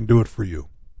I, he can do it for you.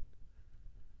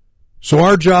 So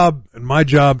our job and my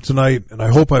job tonight, and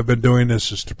I hope I've been doing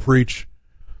this, is to preach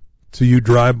to you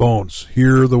dry bones.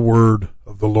 Hear the word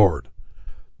of the Lord.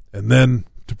 And then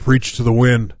to preach to the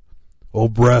wind, O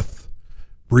breath,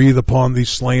 breathe upon these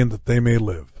slain that they may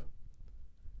live.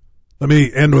 Let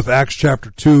me end with Acts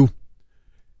chapter 2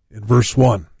 in verse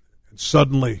 1. And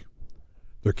suddenly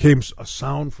there came a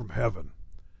sound from heaven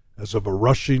as of a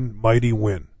rushing mighty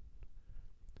wind,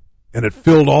 and it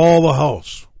filled all the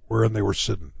house wherein they were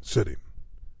sitting.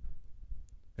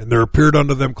 And there appeared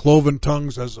unto them cloven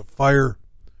tongues as of fire,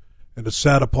 and it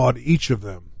sat upon each of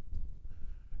them.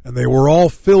 And they were all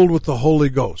filled with the Holy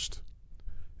Ghost,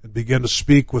 and began to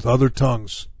speak with other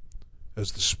tongues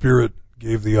as the Spirit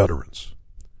gave the utterance.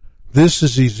 This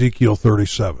is Ezekiel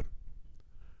 37.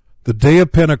 The day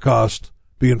of Pentecost,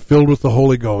 being filled with the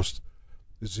Holy Ghost,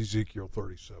 is Ezekiel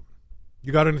 37.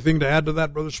 You got anything to add to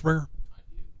that, Brother Springer?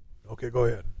 Okay, go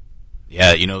ahead.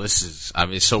 Yeah,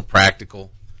 it's so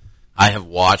practical. I have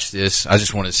watched this. I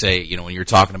just want to say, when you're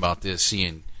talking about this,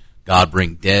 seeing God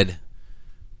bring dead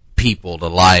people to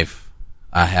life.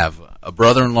 I have a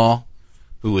brother-in-law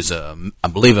who was I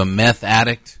believe a meth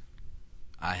addict.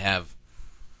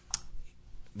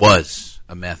 Was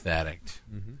a meth addict.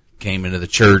 Mm-hmm. Came into the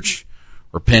church,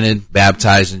 repented,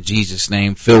 baptized in Jesus'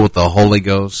 name, filled with the Holy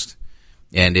Ghost.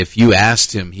 And if you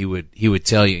asked him, he would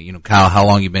tell you, Kyle, how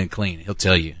long you been clean? He'll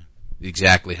tell you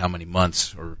exactly how many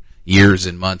months or years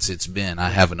and months it's been. I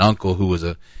have an uncle who was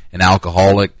an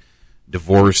alcoholic,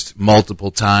 divorced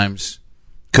multiple times,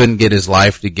 couldn't get his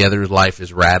life together. His life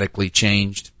is radically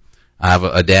changed. I have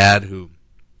a dad who,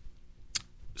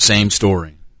 same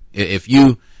story. If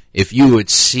you would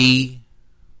see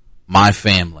my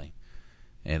family,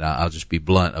 and I'll just be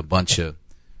blunt, a bunch of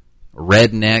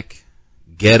redneck,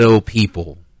 ghetto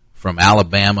people from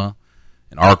Alabama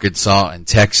and Arkansas and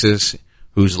Texas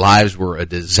whose lives were a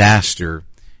disaster,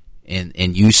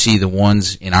 and you see the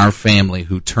ones in our family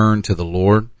who turned to the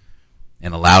Lord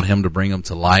and allowed Him to bring them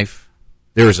to life,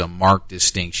 there is a marked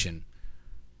distinction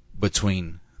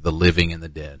between the living and the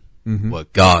dead. Mm-hmm.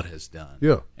 What God has done.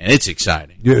 Yeah. And it's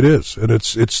exciting. Yeah, it is. And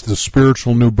it's the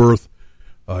spiritual new birth.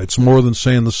 It's more than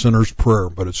saying the sinner's prayer,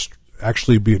 but it's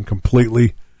actually being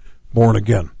completely born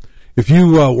again. If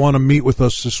you want to meet with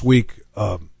us this week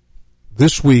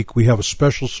we have a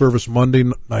special service Monday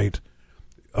night,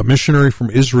 a missionary from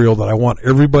Israel that I want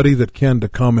everybody that can to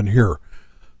come and hear.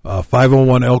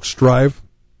 501 Elks Drive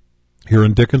here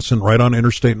in Dickenson, right on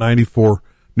Interstate 94,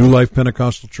 New Life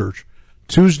Pentecostal Church.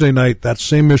 Tuesday night, that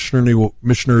same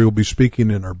missionary will be speaking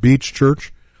in our beach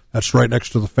church. That's right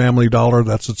next to the Family Dollar.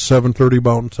 That's at 7:30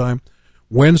 Mountain Time.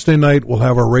 Wednesday night, we'll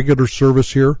have our regular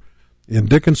service here in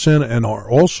Dickenson, and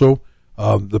also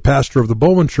the pastor of the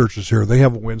Bowman Church is here. They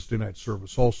have a Wednesday night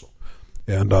service also.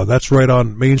 And that's right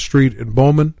on Main Street in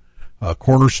Bowman,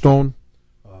 Cornerstone.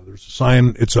 There's a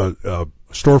sign. It's a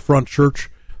storefront church.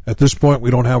 At this point, we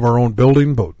don't have our own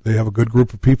building, but they have a good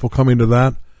group of people coming to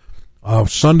that.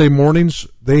 Sunday mornings,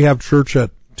 they have church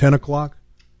at 10 o'clock,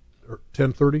 or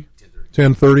 10:30?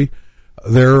 10:30.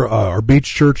 There, our beach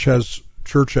church has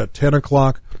church at 10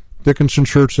 o'clock. Dickenson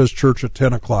Church has church at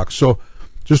 10 o'clock. So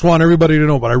just want everybody to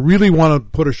know, but I really want to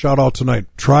put a shout out tonight.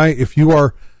 Try, if you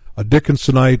are a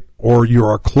Dickensonite or you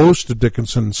are close to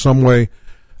Dickenson in some way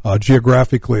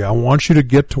geographically, I want you to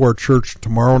get to our church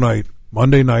tomorrow night,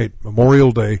 Monday night,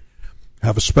 Memorial Day,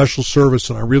 have a special service,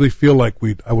 and I really feel like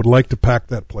I would like to pack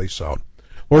that place out.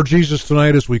 Lord Jesus,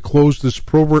 tonight as we close this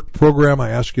program, I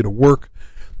ask you to work.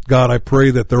 God, I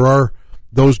pray that there are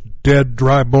those dead,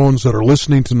 dry bones that are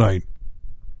listening tonight.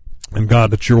 And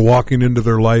God, that you're walking into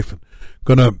their life and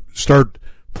going to start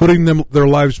putting their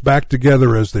lives back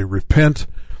together as they repent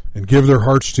and give their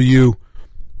hearts to you.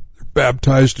 They're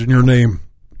baptized in your name.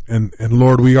 And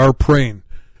Lord, we are praying,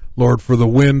 Lord, for the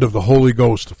wind of the Holy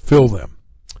Ghost to fill them.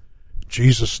 In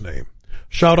Jesus' name.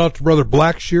 Shout out to Brother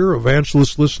Blackshear,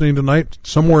 evangelist listening tonight,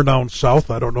 somewhere down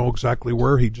south. I don't know exactly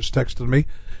where. He just texted me.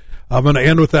 I'm going to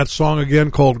end with that song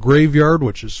again called Graveyard,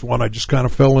 which is one I just kind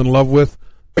of fell in love with.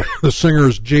 The singer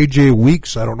is J.J.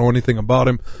 Weeks. I don't know anything about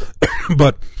him.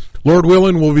 But Lord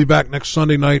willing, we'll be back next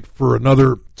Sunday night for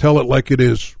another Tell It Like It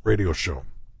Is radio show.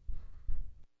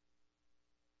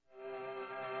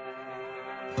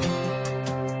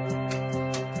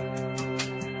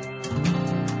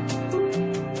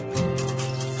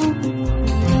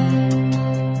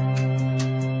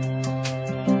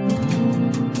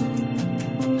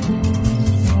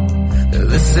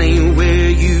 This ain't where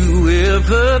you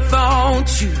ever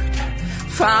thought you'd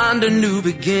find a new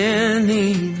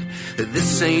beginning.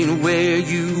 This ain't where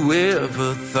you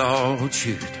ever thought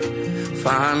you'd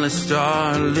finally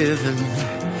start living.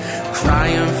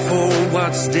 Crying for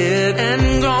what's dead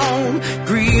and gone,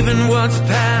 grieving what's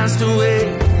passed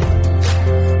away.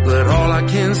 But all I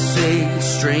can say is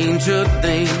stranger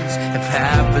things have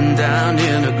happened down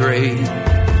in a grave.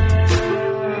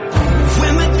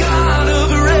 When the God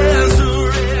of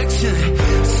resurrection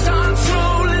starts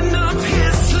rolling up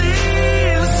his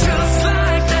sleeves, just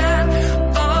like that,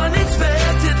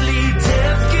 unexpectedly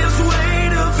death gives way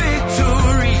to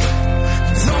victory.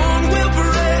 Dawn will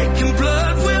break and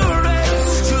blood will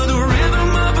race to the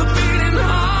rhythm of a beating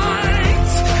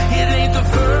heart. It ain't the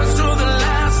first or the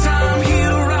last time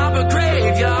he'll rob a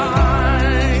graveyard.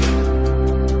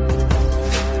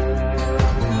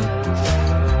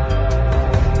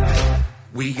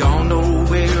 We all know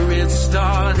where it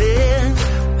started.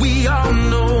 We all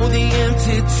know the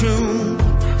empty tomb.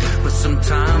 But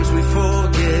sometimes we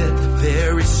forget the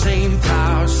very same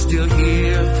power's still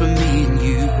here for me and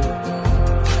you.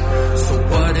 So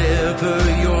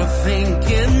whatever you're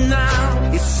thinking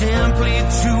now is simply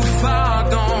too far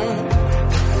gone.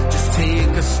 Just take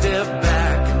a step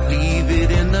back and leave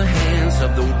it in the hands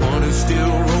of the one who's still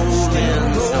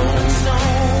rolling stones.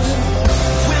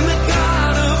 When the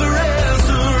God of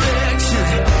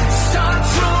resurrection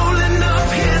starts rolling up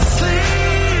his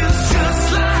sleeves,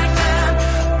 just like that,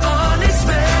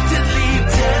 unexpectedly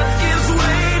death gives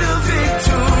way to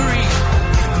victory.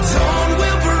 Dawn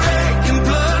will break and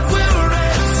blood will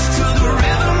race to the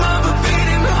rhythm of a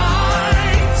beating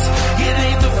heart. It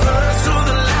ain't the first or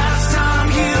the last time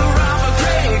he'll rob a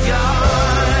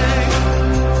graveyard.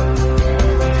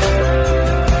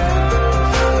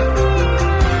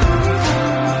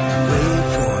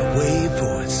 Wait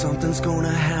for it, something's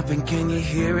gonna happen. Can you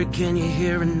hear it? Can you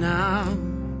hear it now?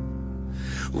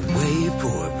 Wait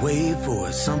for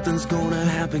it, something's gonna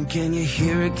happen. Can you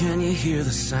hear it? Can you hear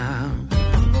the sound? Wait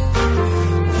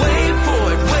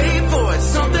for it,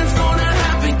 something's gonna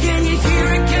happen. Can you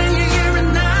hear it? Can you hear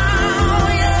it now?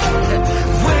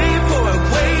 Yeah. Wait for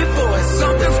it,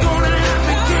 something's gonna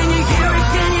happen. Can you hear it?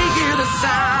 Can you hear the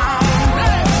sound?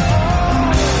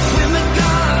 When the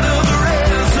God of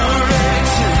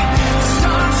resurrection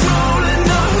starts rolling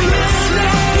up his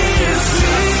sleeves,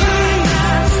 just like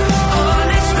that,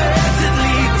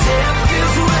 unexpectedly death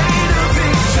gives way to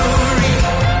victory.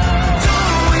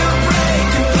 Dawn will break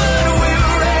and blood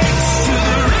will race to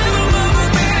the rhythm of a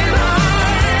beating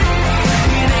heart.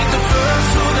 It ain't the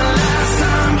first or the last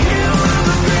time he'll rob a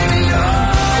graveyard.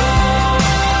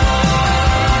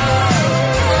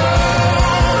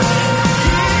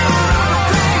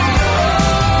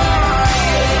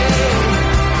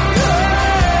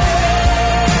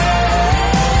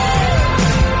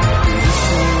 This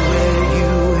ain't where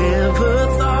you ever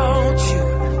thought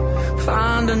you'd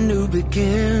find a new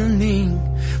beginning.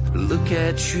 But look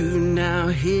at you now,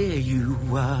 here you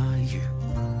are. You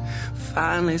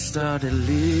finally started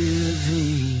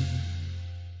living.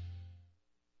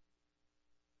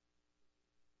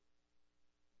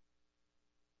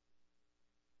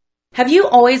 Have you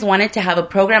always wanted to have a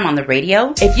program on the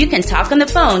radio? If you can talk on the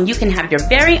phone, you can have your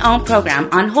very own program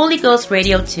on Holy Ghost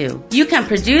Radio 2. You can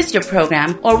produce your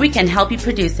program, or we can help you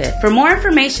produce it. For more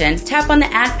information, tap on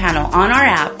the ad panel on our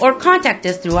app or contact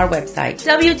us through our website,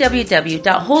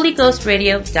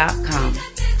 www.holyghostradio.com.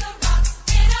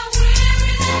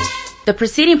 The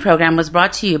preceding program was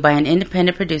brought to you by an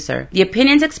independent producer. The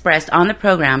opinions expressed on the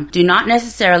program do not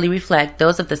necessarily reflect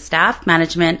those of the staff,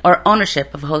 management, or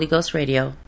ownership of Holy Ghost Radio.